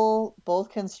grapple,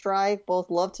 both can strike, both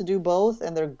love to do both,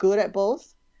 and they're good at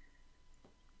both.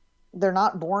 They're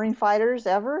not boring fighters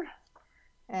ever,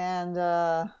 and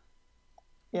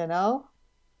you know,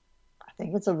 I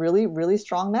think it's a really, really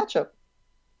strong matchup.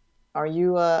 Are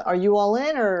you all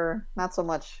in or not so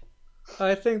much?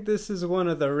 I think this is one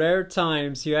of the rare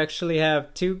times you actually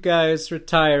have two guys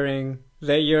retiring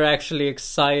that you're actually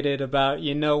excited about.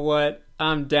 You know what?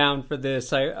 I'm down for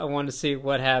this. I want to see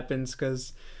what happens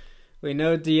because we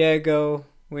know Diego,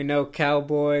 we know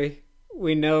Cowboy,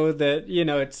 we know that,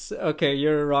 it's okay,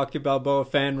 you're a Rocky Balboa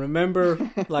fan.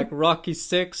 Remember, like Rocky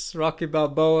 6, Rocky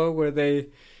Balboa, where they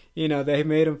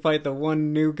made him fight the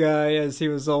one new guy as he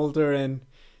was older, and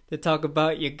they talk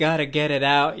about you gotta get it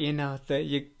out,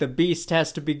 that the beast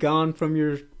has to be gone from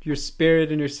your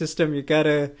spirit and your system. You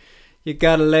gotta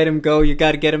let him go. You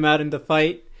gotta get him out in the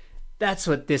fight. That's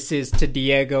what this is to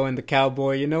Diego and the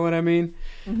Cowboy. You know what I mean?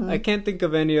 Mm-hmm. I can't think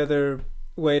of any other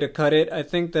way to cut it. I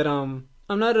think that I'm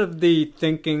not of the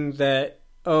thinking that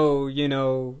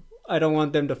I don't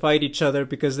want them to fight each other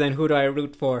because then who do I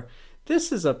root for?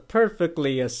 This is a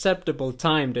perfectly acceptable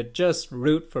time to just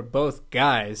root for both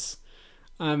guys.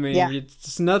 I mean,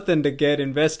 It's nothing to get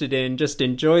invested in. Just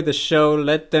enjoy the show.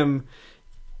 Let them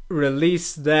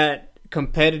release that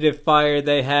competitive fire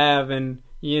they have and,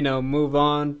 move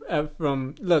on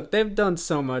from... Look, they've done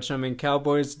so much. I mean,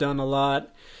 Cowboy's done a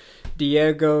lot.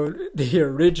 Diego, the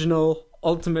original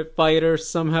Ultimate Fighter,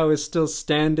 somehow is still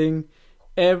standing.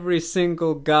 Every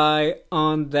single guy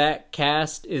on that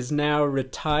cast is now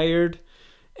retired.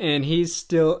 And he's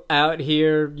still out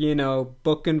here,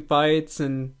 booking fights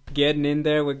and getting in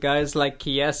there with guys like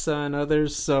Chiesa and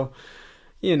others. So,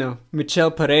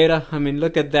 Michel Pereira, I mean,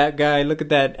 look at that guy. Look at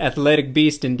that athletic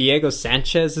beast. And Diego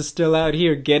Sanchez is still out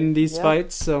here getting these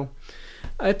fights. So,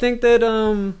 I think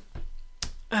that,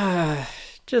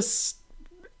 just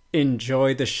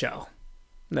enjoy the show.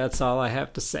 That's all I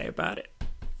have to say about it.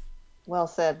 Well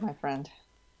said, my friend.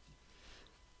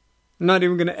 I'm not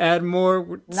even going to add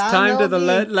more. It's time to the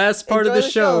last part of the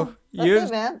show.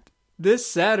 That's it, man. This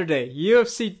Saturday,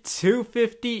 UFC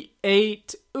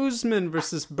 258, Usman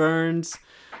versus Burns.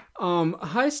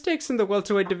 High stakes in the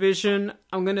welterweight division.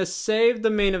 I'm going to save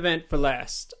the main event for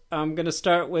last. I'm going to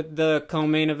start with the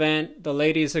co-main event. The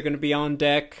ladies are going to be on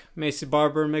deck. Maycee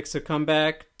Barber makes her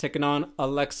comeback, taking on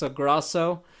Alexa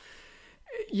Grasso.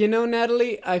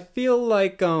 Natalie, I feel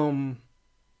like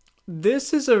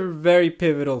this is a very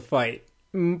pivotal fight.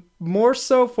 More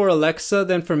so for Alexa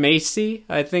than for Maycee.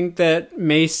 I think that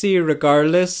Maycee,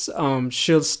 regardless,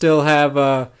 she'll still have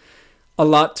a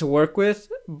lot to work with.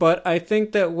 But I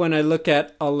think that when I look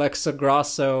at Alexa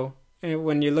Grasso, and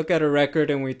when you look at her record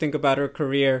and we think about her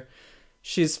career,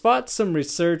 she's fought some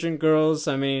resurgent girls.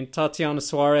 I mean, Tatiana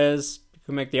Suarez, you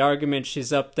can make the argument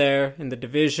she's up there in the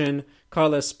division.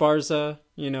 Carla Esparza,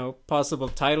 possible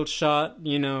title shot,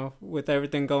 with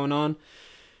everything going on.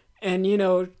 And,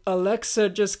 Alexa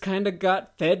just kind of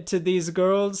got fed to these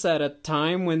girls at a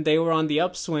time when they were on the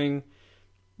upswing.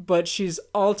 But she's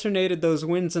alternated those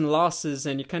wins and losses.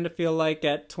 And you kind of feel like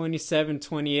at 27,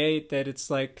 28 that it's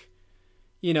like,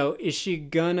 is she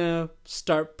gonna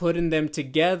start putting them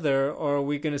together? Or are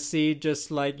we gonna see just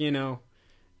like,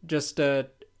 just a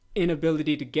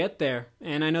inability to get there?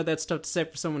 And I know that's tough to say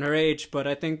for someone her age, but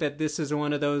I think that this is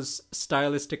one of those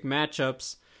stylistic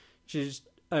matchups.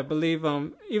 I believe,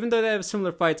 even though they have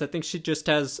similar fights, I think she just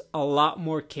has a lot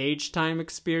more cage time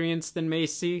experience than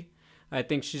Maycee. I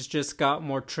think she's just got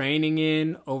more training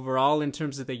in overall in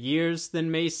terms of the years than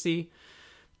Maycee.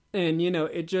 And,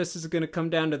 it just is going to come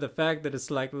down to the fact that it's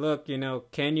like, look,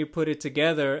 can you put it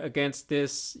together against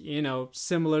this,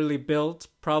 similarly built,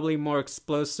 probably more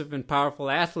explosive and powerful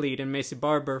athlete in Maycee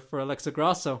Barber for Alexa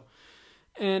Grasso?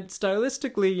 And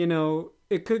stylistically,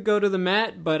 it could go to the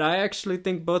mat, but I actually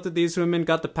think both of these women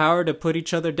got the power to put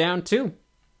each other down too.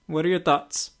 What are your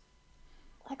thoughts?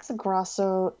 Alexa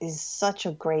Grasso is such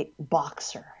a great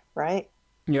boxer, right?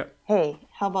 Yeah. Hey,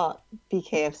 how about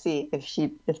BKFC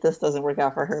if this doesn't work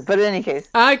out for her? But in any case,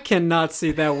 I cannot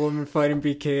see that woman fighting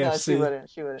BKFC. No, she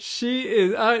wouldn't. She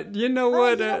is. You know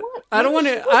what? I don't want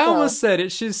to. I almost said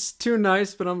it. She's too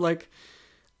nice, but I'm like,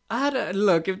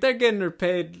 look. If they're getting her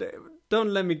paid, don't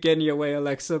let me get in your way,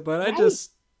 Alexa. But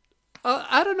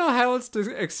I don't know how else to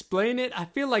explain it. I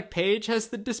feel like Paige has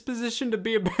the disposition to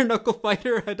be a bare knuckle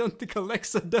fighter. I don't think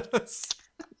Alexa does.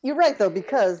 You're right though,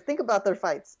 because think about their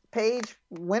fights. Paige,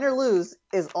 win or lose,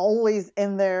 is always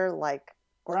in there, like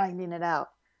grinding it out,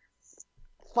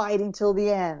 fighting till the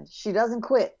end. She doesn't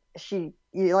quit. You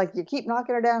keep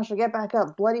knocking her down, she'll get back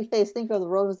up. Bloody face. Think of the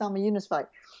Rose Namajunas fight.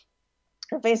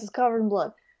 Her face is covered in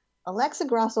blood. Alexa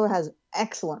Grasso has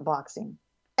excellent boxing,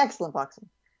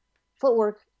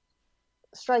 footwork,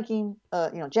 striking,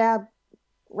 jab,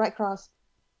 right cross,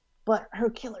 but her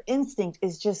killer instinct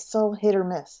is just so hit or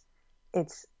miss.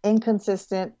 It's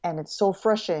inconsistent, and it's so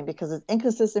frustrating because it's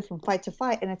inconsistent from fight to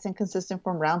fight, and it's inconsistent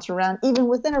from round to round, even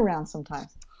within a round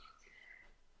sometimes.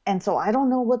 And so I don't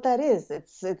know what that is.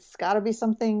 It's got to be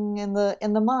something in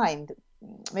the mind.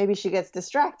 Maybe she gets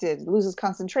distracted, loses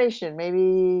concentration.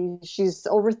 Maybe she's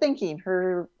overthinking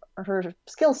her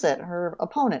skill set, her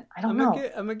opponent. I don't know.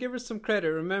 I'm gonna give her some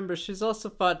credit. Remember, she's also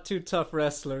fought 2 tough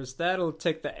wrestlers. That'll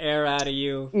take the air out of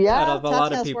you. Yeah, out of a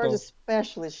lot of people.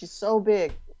 Especially, she's so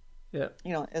big. Yeah.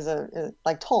 Is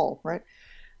like tall, right?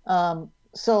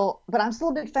 But I'm still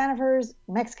a big fan of hers.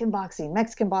 Mexican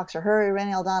boxer, her, Irene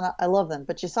Aldana. I love them.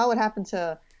 But you saw what happened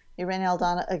to Irene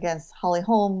Aldana against Holly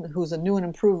Holm, who's a new and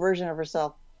improved version of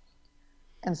herself.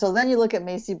 And so then you look at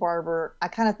Maycee Barber. I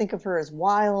kind of think of her as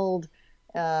wild,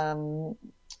 in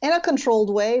a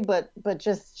controlled way, but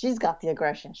just she's got the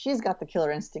aggression. She's got the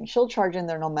killer instinct. She'll charge in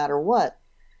there no matter what,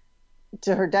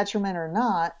 to her detriment or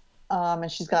not.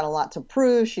 And she's got a lot to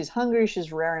prove. She's hungry.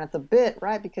 She's raring at the bit,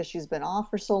 right? Because she's been off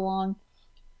for so long.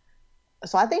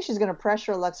 So I think she's going to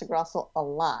pressure Alexa Grasso a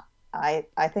lot. I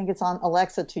think it's on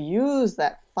Alexa to use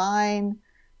that fine,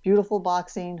 beautiful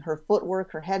boxing, her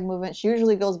footwork, her head movement. She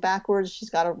usually goes backwards. She's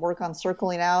got to work on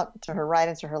circling out to her right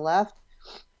and to her left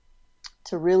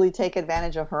to really take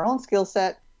advantage of her own skill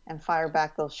set and fire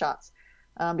back those shots.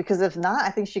 Because if not, I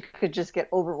think she could just get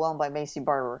overwhelmed by Maycee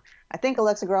Barber. I think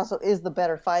Alexa Grasso is the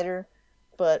better fighter,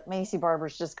 but Maycee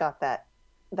Barber's just got that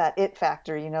it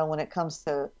factor, when it comes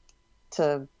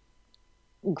to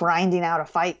grinding out a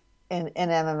fight in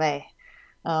MMA,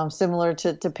 similar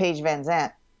to Paige Van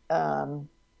Zandt,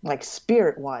 like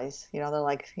spirit-wise. They're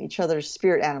like each other's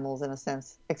spirit animals in a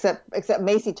sense. Except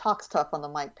Maycee talks tough on the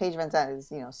mic. Paige Van Zandt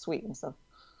is sweet and stuff.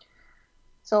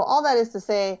 So all that is to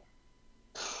say,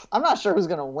 I'm not sure who's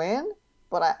going to win,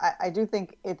 but I do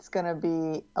think it's going to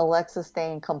be Alexa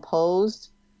staying composed,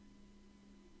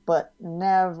 but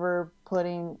never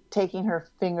taking her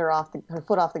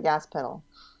foot off the gas pedal.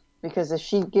 Because if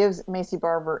she gives Maycee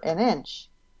Barber an inch,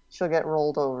 she'll get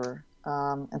rolled over.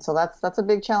 And so that's a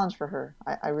big challenge for her.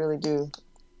 I really do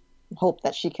hope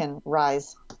that she can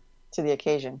rise to the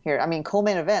occasion here. I mean,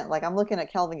 co-main event. Like, I'm looking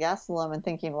at Kelvin Gastelum and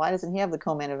thinking, why doesn't he have the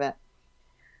co-main event?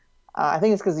 I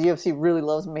think it's because the UFC really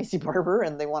loves Maycee Barber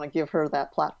and they want to give her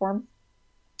that platform.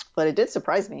 But it did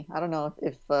surprise me. I don't know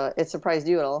if it surprised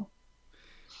you at all.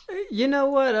 You know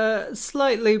what?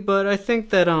 Slightly, but I think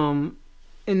that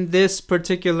in this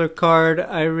particular card,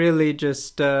 I really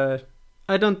just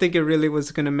I don't think it really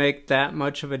was going to make that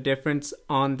much of a difference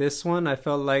on this one. I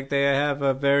felt like they have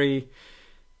a very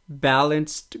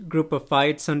balanced group of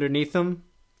fights underneath them.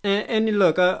 And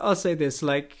look, I'll say this,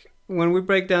 like, when we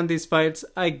break down these fights,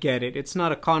 I get it. It's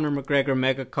not a Conor McGregor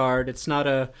mega card. It's not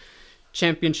a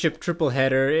championship triple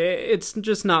header. It's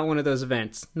just not one of those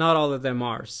events. Not all of them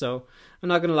are. So I'm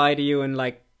not going to lie to you and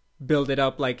like build it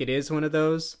up like it is one of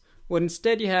those. What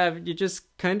instead you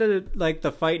just kind of like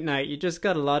the fight night. You just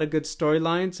got a lot of good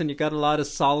storylines and you got a lot of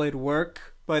solid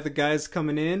work by the guys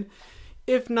coming in.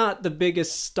 If not the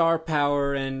biggest star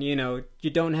power, and you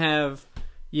don't have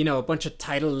a bunch of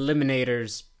title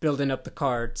eliminators building up the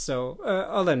card. So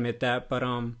I'll admit that. But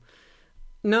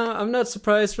no, I'm not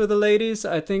surprised for the ladies.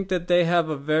 I think that they have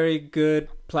a very good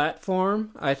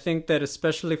platform. I think that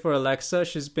especially for Alexa,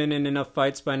 she's been in enough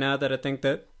fights by now that I think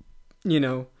that,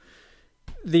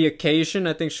 the occasion,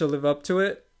 I think she'll live up to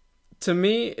it. To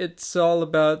me, it's all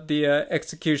about the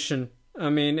execution.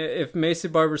 I mean, if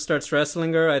Maycee Barber starts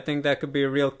wrestling her, I think that could be a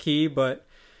real key. But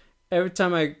every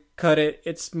time I cut it,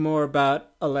 it's more about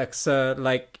Alexa.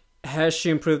 Like, has she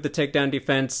improved the takedown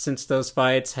defense since those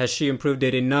fights? Has she improved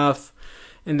it enough?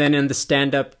 And then in the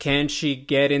stand-up, can she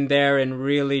get in there and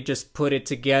really just put it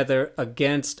together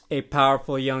against a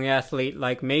powerful young athlete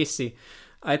like Maycee?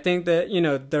 I think that,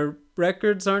 the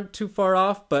records aren't too far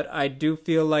off, but I do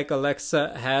feel like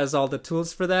Alexa has all the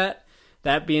tools for that.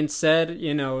 That being said,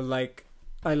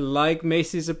 I like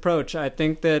Maycee's approach. I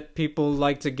think that people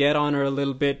like to get on her a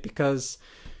little bit because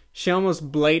she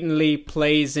almost blatantly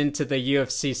plays into the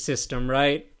UFC system,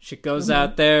 right? She goes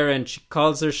out there and she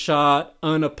calls her shot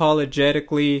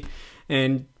unapologetically,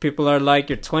 and people are like,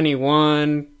 "You're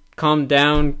 21, calm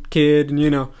down, kid." And,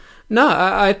 No,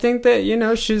 I think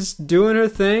that, she's doing her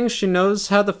thing. She knows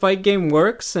how the fight game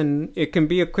works, and it can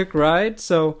be a quick ride.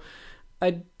 So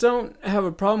I don't have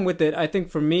a problem with it. I think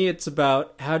for me, it's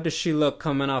about how does she look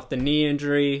coming off the knee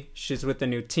injury. She's with a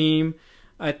new team.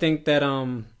 I think that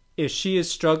if she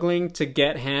is struggling to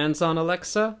get hands on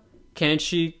Alexa, can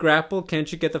she grapple? Can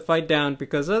she get the fight down?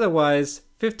 Because otherwise,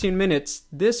 15 minutes,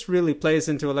 this really plays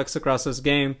into Alexa Grasso's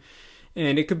game.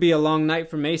 And it could be a long night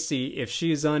for Macy if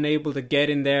she's unable to get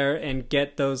in there and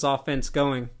get those offense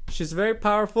going. She's very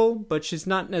powerful, but she's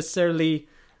not necessarily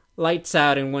lights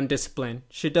out in one discipline.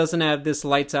 She doesn't have this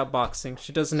lights out boxing.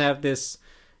 She doesn't have this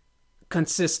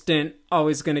consistent,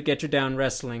 always going to get you down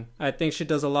wrestling. I think she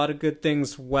does a lot of good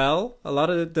things well. A lot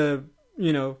of the,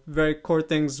 very core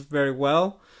things very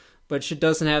well. But she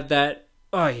doesn't have that,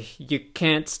 you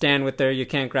can't stand with her, you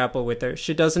can't grapple with her.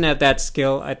 She doesn't have that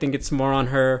skill. I think it's more on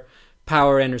her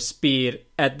power and her speed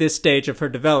at this stage of her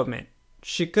development.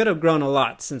 She could have grown a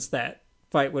lot since that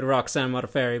fight with Roxanne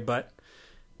Modafferi, but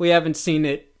we haven't seen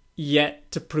it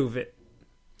yet to prove it.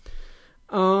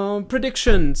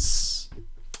 Predictions.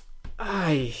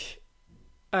 I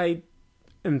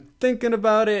am thinking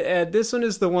about it. This one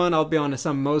is the one, I'll be honest,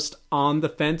 I'm most on the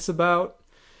fence about.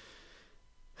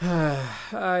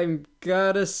 I'm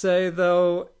gotta say,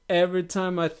 though, every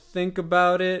time I think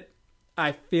about it,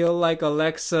 I feel like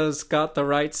Alexa's got the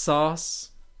right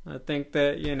sauce. I think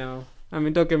that,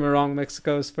 don't get me wrong,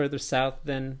 Mexico is further south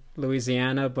than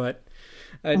Louisiana, but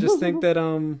I just think that,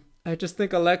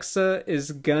 Alexa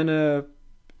is gonna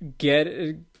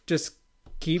just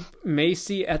keep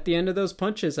Macy at the end of those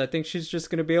punches. I think she's just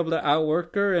gonna be able to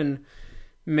outwork her and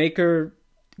make her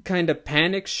kind of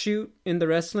panic shoot in the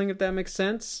wrestling, if that makes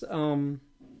sense.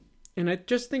 And I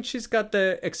just think she's got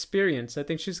the experience. I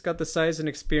think she's got the size and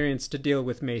experience to deal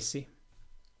with Macy.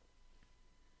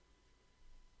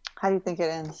 How do you think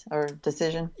it ends? Or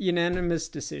decision? Unanimous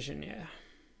decision, yeah.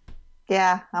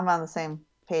 Yeah, I'm on the same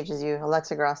page as you.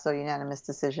 Alexa Grasso, unanimous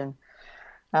decision.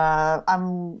 Like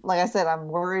I said, I'm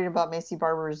worried about Maycee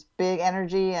Barber's big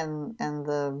energy and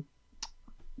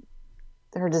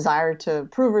her desire to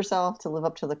prove herself, to live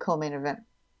up to the co-main event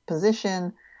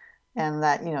position, and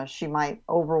that, she might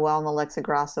overwhelm Alexa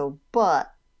Grasso,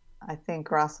 but I think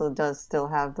Grasso does still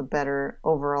have the better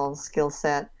overall skill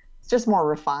set. It's just more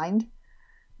refined.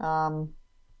 I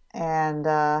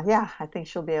think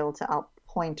she'll be able to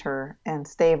outpoint her and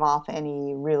stave off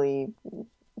any really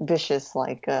vicious,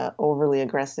 overly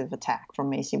aggressive attack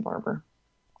from Maycee Barber.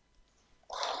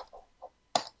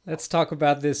 Let's talk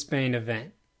about this main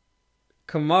event.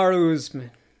 Kamaru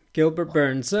Usman, Gilbert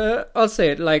Burns. I'll say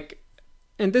it,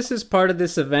 and this is part of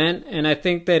this event, and I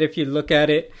think that if you look at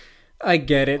it, I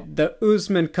get it. The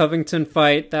Usman-Covington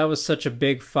fight, that was such a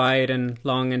big fight and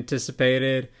long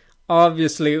anticipated.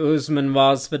 Obviously,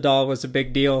 Usman-Masvidal was a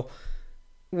big deal.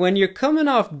 When you're coming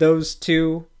off those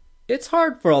two, it's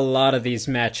hard for a lot of these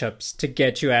matchups to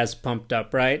get you as pumped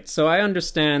up, right? So I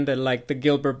understand that, the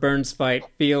Gilbert Burns fight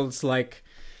feels like,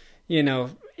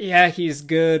 yeah, he's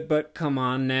good, but come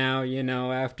on now,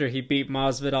 after he beat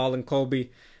Masvidal and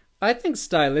Colby. I think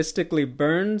stylistically,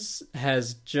 Burns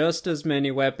has just as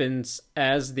many weapons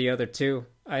as the other two.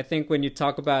 I think when you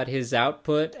talk about his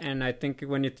output, and I think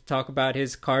when you talk about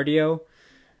his cardio,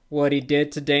 what he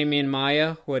did to Damian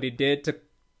Maia, what he did to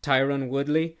Tyron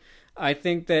Woodley, I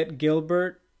think that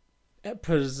Gilbert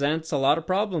presents a lot of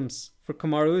problems for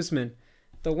Kamaru Usman.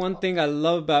 The one thing I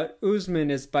love about Usman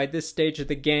is by this stage of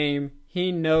the game,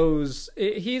 he knows,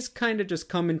 he's kind of just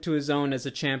come into his own as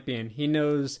a champion. He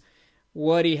knows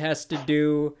what he has to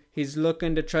do. He's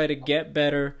looking to try to get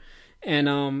better.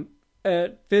 And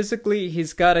physically,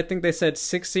 he's got, I think they said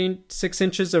 6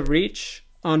 inches of reach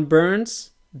on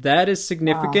Burns. That is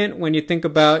significant. Wow. When you think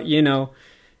about,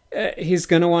 he's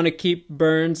going to want to keep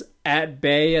Burns at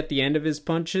bay at the end of his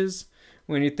punches.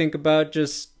 When you think about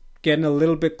just getting a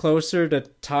little bit closer to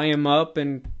tie him up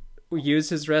and use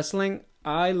his wrestling,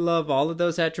 I love all of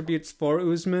those attributes for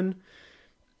Usman.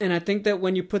 And I think that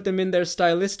when you put them in there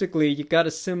stylistically, you got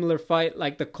a similar fight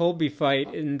like the Colby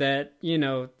fight in that,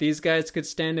 these guys could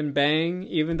stand and bang,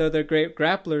 even though they're great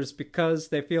grapplers, because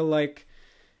they feel like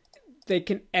they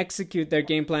can execute their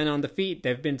game plan on the feet.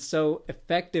 They've been so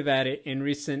effective at it in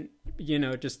recent,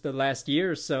 just the last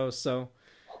year or so. So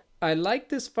I like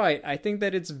this fight. I think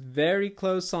that it's very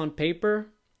close on paper.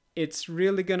 It's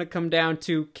really going to come down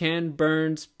to, can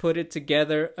Burns put it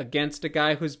together against a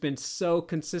guy who's been so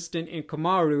consistent in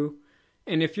Kamaru?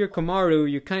 And if you're Kamaru,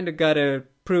 you kind of got to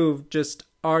prove, just,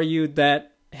 are you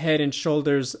that head and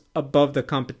shoulders above the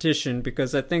competition?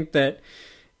 Because I think that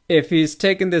if he's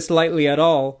taken this lightly at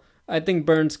all, I think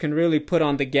Burns can really put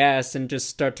on the gas and just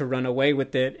start to run away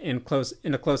with it in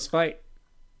a close fight.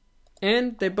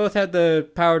 And they both have the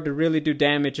power to really do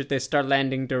damage if they start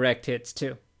landing direct hits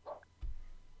too.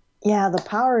 Yeah, the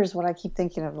power is what I keep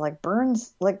thinking of. Like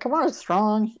Burns, like Kamaru's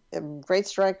strong, great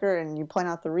striker, and you point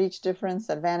out the reach difference,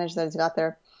 advantage that he's got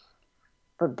there.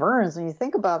 But Burns, when you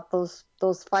think about those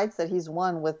fights that he's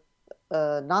won with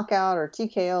knockout or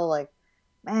TKO, like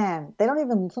man,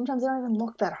 sometimes they don't even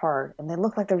look that hard, and they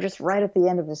look like they're just right at the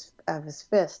end of his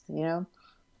fist. You know,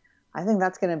 I think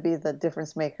that's going to be the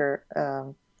difference maker.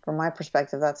 From my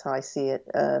perspective, that's how I see it.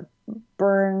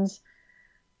 Burns,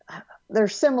 they're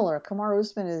similar. Kamaru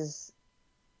Usman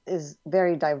is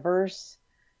very diverse.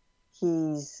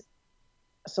 He's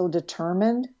so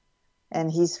determined,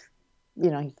 and he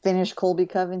finished Colby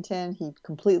Covington. He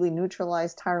completely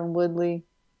neutralized Tyron Woodley.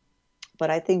 But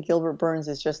I think Gilbert Burns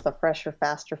is just a fresher,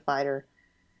 faster fighter.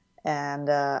 And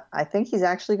I think he's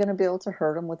actually going to be able to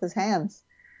hurt him with his hands.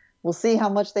 We'll see how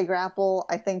much they grapple.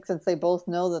 I think since they both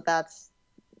know that that's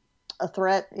a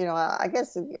threat, I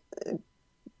guess,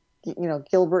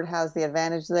 Gilbert has the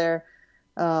advantage there.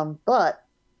 But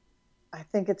I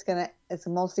think it's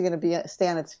mostly going to stay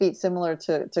on its feet, similar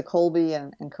to Colby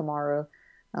and Kamaru.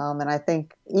 And I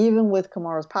think even with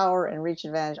Kamaru's power and reach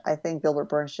advantage, I think Gilbert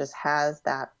Burns just has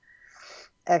that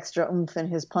extra oomph in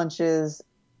his punches.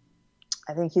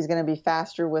 I think he's going to be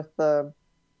faster with the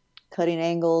cutting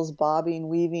angles, bobbing,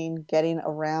 weaving, getting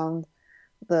around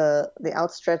the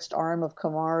outstretched arm of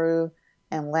Kamaru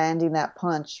and landing that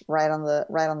punch right on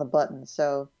the button.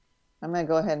 So I'm going to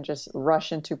go ahead and just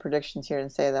rush into predictions here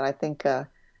and say that I think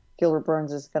Gilbert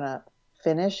Burns is going to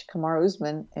finish Kamaru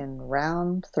Usman in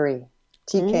round 3.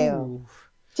 TKO. Ooh.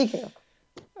 TKO.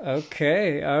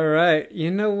 Okay, all right.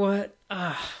 You know what?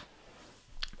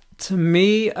 To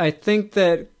me, I think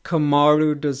that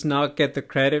Kamaru does not get the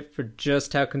credit for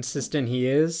just how consistent he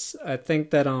is. I think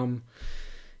that,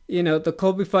 the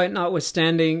Colby fight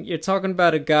notwithstanding, you're talking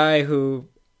about a guy who,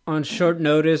 on short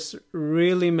notice,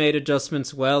 really made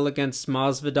adjustments well against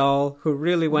Masvidal, who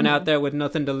really went out there with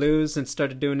nothing to lose and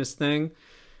started doing his thing.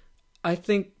 I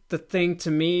think the thing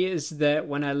to me is that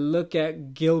when I look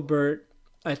at Gilbert,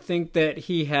 I think that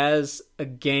he has a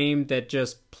game that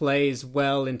just plays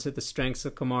well into the strengths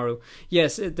of Kamaru.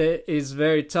 Yes, it is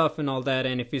very tough and all that,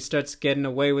 and if he starts getting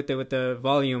away with it with the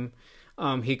volume,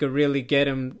 he could really get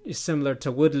him similar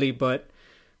to Woodley. But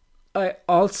I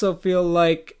also feel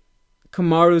like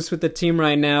Kamaru's with the team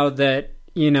right now that,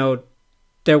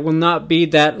 there will not be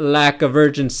that lack of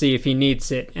urgency if he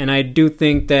needs it. And I do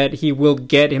think that he will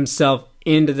get himself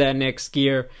into that next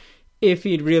gear if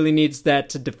he really needs that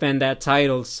to defend that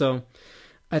title. So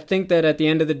I think that at the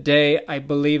end of the day, I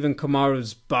believe in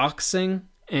Kamaru's boxing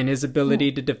and his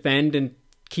ability to defend and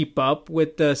keep up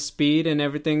with the speed and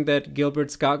everything that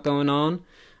Gilbert's got going on.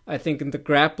 I think in the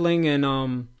grappling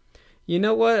and, you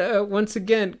know what? Once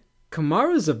again,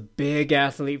 Kamaru's a big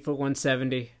athlete for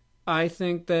 170. I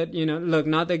think that, look,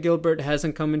 not that Gilbert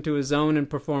hasn't come into his own and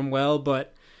performed well,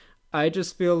 but I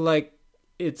just feel like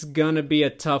it's going to be a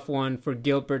tough one for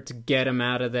Gilbert to get him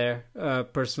out of there,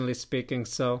 personally speaking.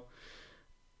 So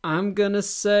I'm going to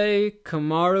say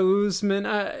Kamaru Usman.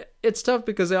 It's tough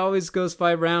because it always goes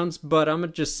 5 rounds, but I'm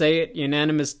going to just say it,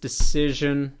 unanimous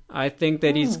decision. I think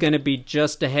that he's going to be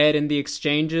just ahead in the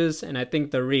exchanges, and I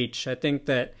think the reach. I think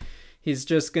that he's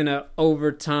just going to,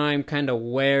 over time, kind of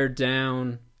wear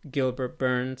down Gilbert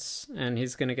Burns, and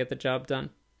he's going to get the job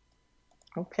done.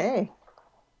 Okay.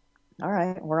 All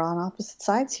right, we're on opposite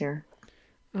sides here.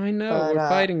 I know, but, we're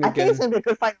fighting again. I think it's going to be a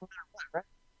good fight no matter what, right?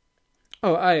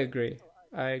 Oh, I agree.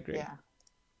 Yeah.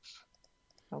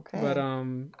 Okay. But,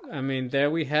 there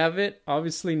we have it.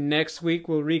 Obviously, next week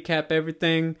we'll recap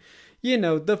everything.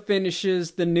 The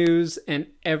finishes, the news, and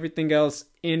everything else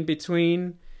in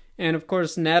between. And, of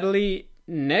course, Natalie,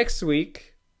 next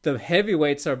week, the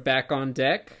heavyweights are back on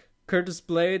deck. Curtis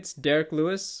Blaydes, Derek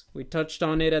Lewis. We touched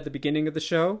on it at the beginning of the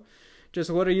show. Just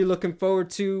what are you looking forward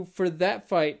to for that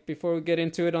fight before we get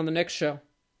into it on the next show?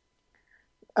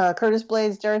 Curtis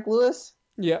Blaydes, Derek Lewis?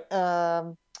 Yeah.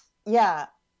 Yeah.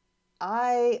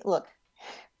 I'm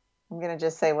going to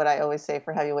just say what I always say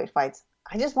for heavyweight fights.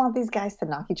 I just want these guys to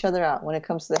knock each other out when it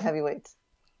comes to the heavyweights.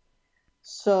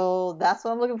 So that's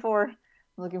what I'm looking for.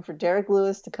 I'm looking for Derek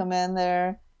Lewis to come in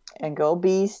there and go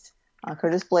beast on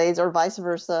Curtis Blaydes or vice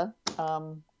versa.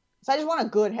 So I just want a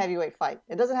good heavyweight fight.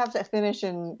 It doesn't have to finish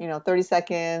in 30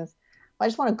 seconds. I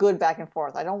just want a good back and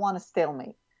forth. I don't want a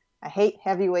stalemate. I hate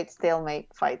heavyweight stalemate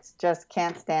fights. Just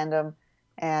can't stand them.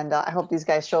 And I hope these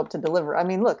guys show up to deliver. I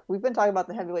mean, look, we've been talking about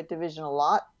the heavyweight division a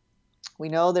lot. We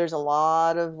know there's a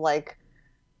lot of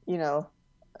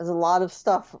there's a lot of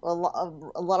stuff, a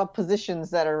lot of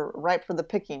positions that are ripe for the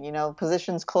picking.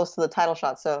 Positions close to the title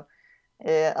shot. So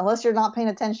unless you're not paying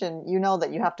attention, you know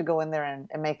that you have to go in there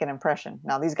and make an impression.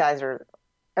 Now these guys are,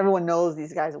 everyone knows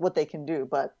these guys what they can do,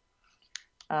 but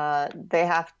they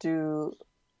have to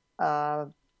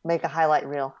make a highlight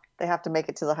reel. They have to make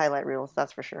it to the highlight reels.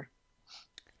 That's for sure.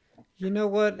 You know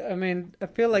what? I mean, I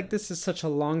feel like this is such a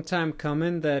long time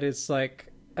coming that it's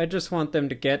like I just want them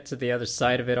to get to the other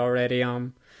side of it already.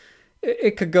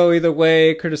 It could go either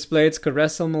way. Curtis Blades could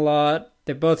wrestle him a lot.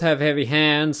 They both have heavy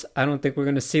hands. I don't think we're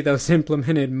going to see those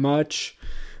implemented much.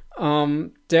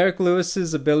 Derek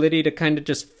Lewis's ability to kind of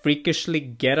just freakishly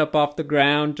get up off the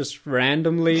ground just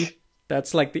randomly,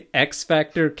 that's like the X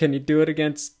factor. Can you do it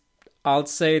against, I'll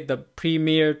say, the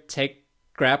premier take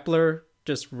grappler,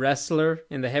 just wrestler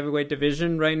in the heavyweight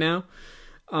division right now?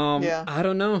 Yeah. I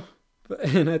don't know.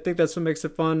 And I think that's what makes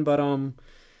it fun. But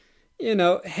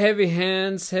heavy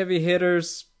hands, heavy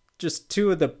hitters, just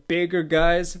two of the bigger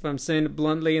guys, if I'm saying it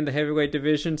bluntly, in the heavyweight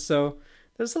division. So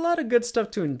there's a lot of good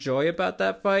stuff to enjoy about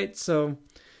that fight. So,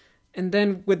 and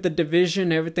then with the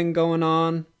division, everything going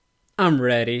on, I'm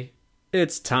ready.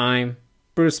 It's time.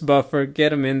 Bruce Buffer,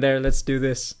 get him in there. Let's do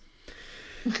this.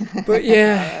 But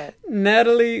yeah, All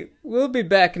Natalie, we'll be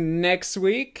back next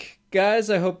week. Guys,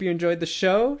 I hope you enjoyed the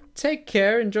show. Take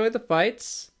care, enjoy the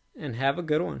fights, and have a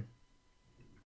good one.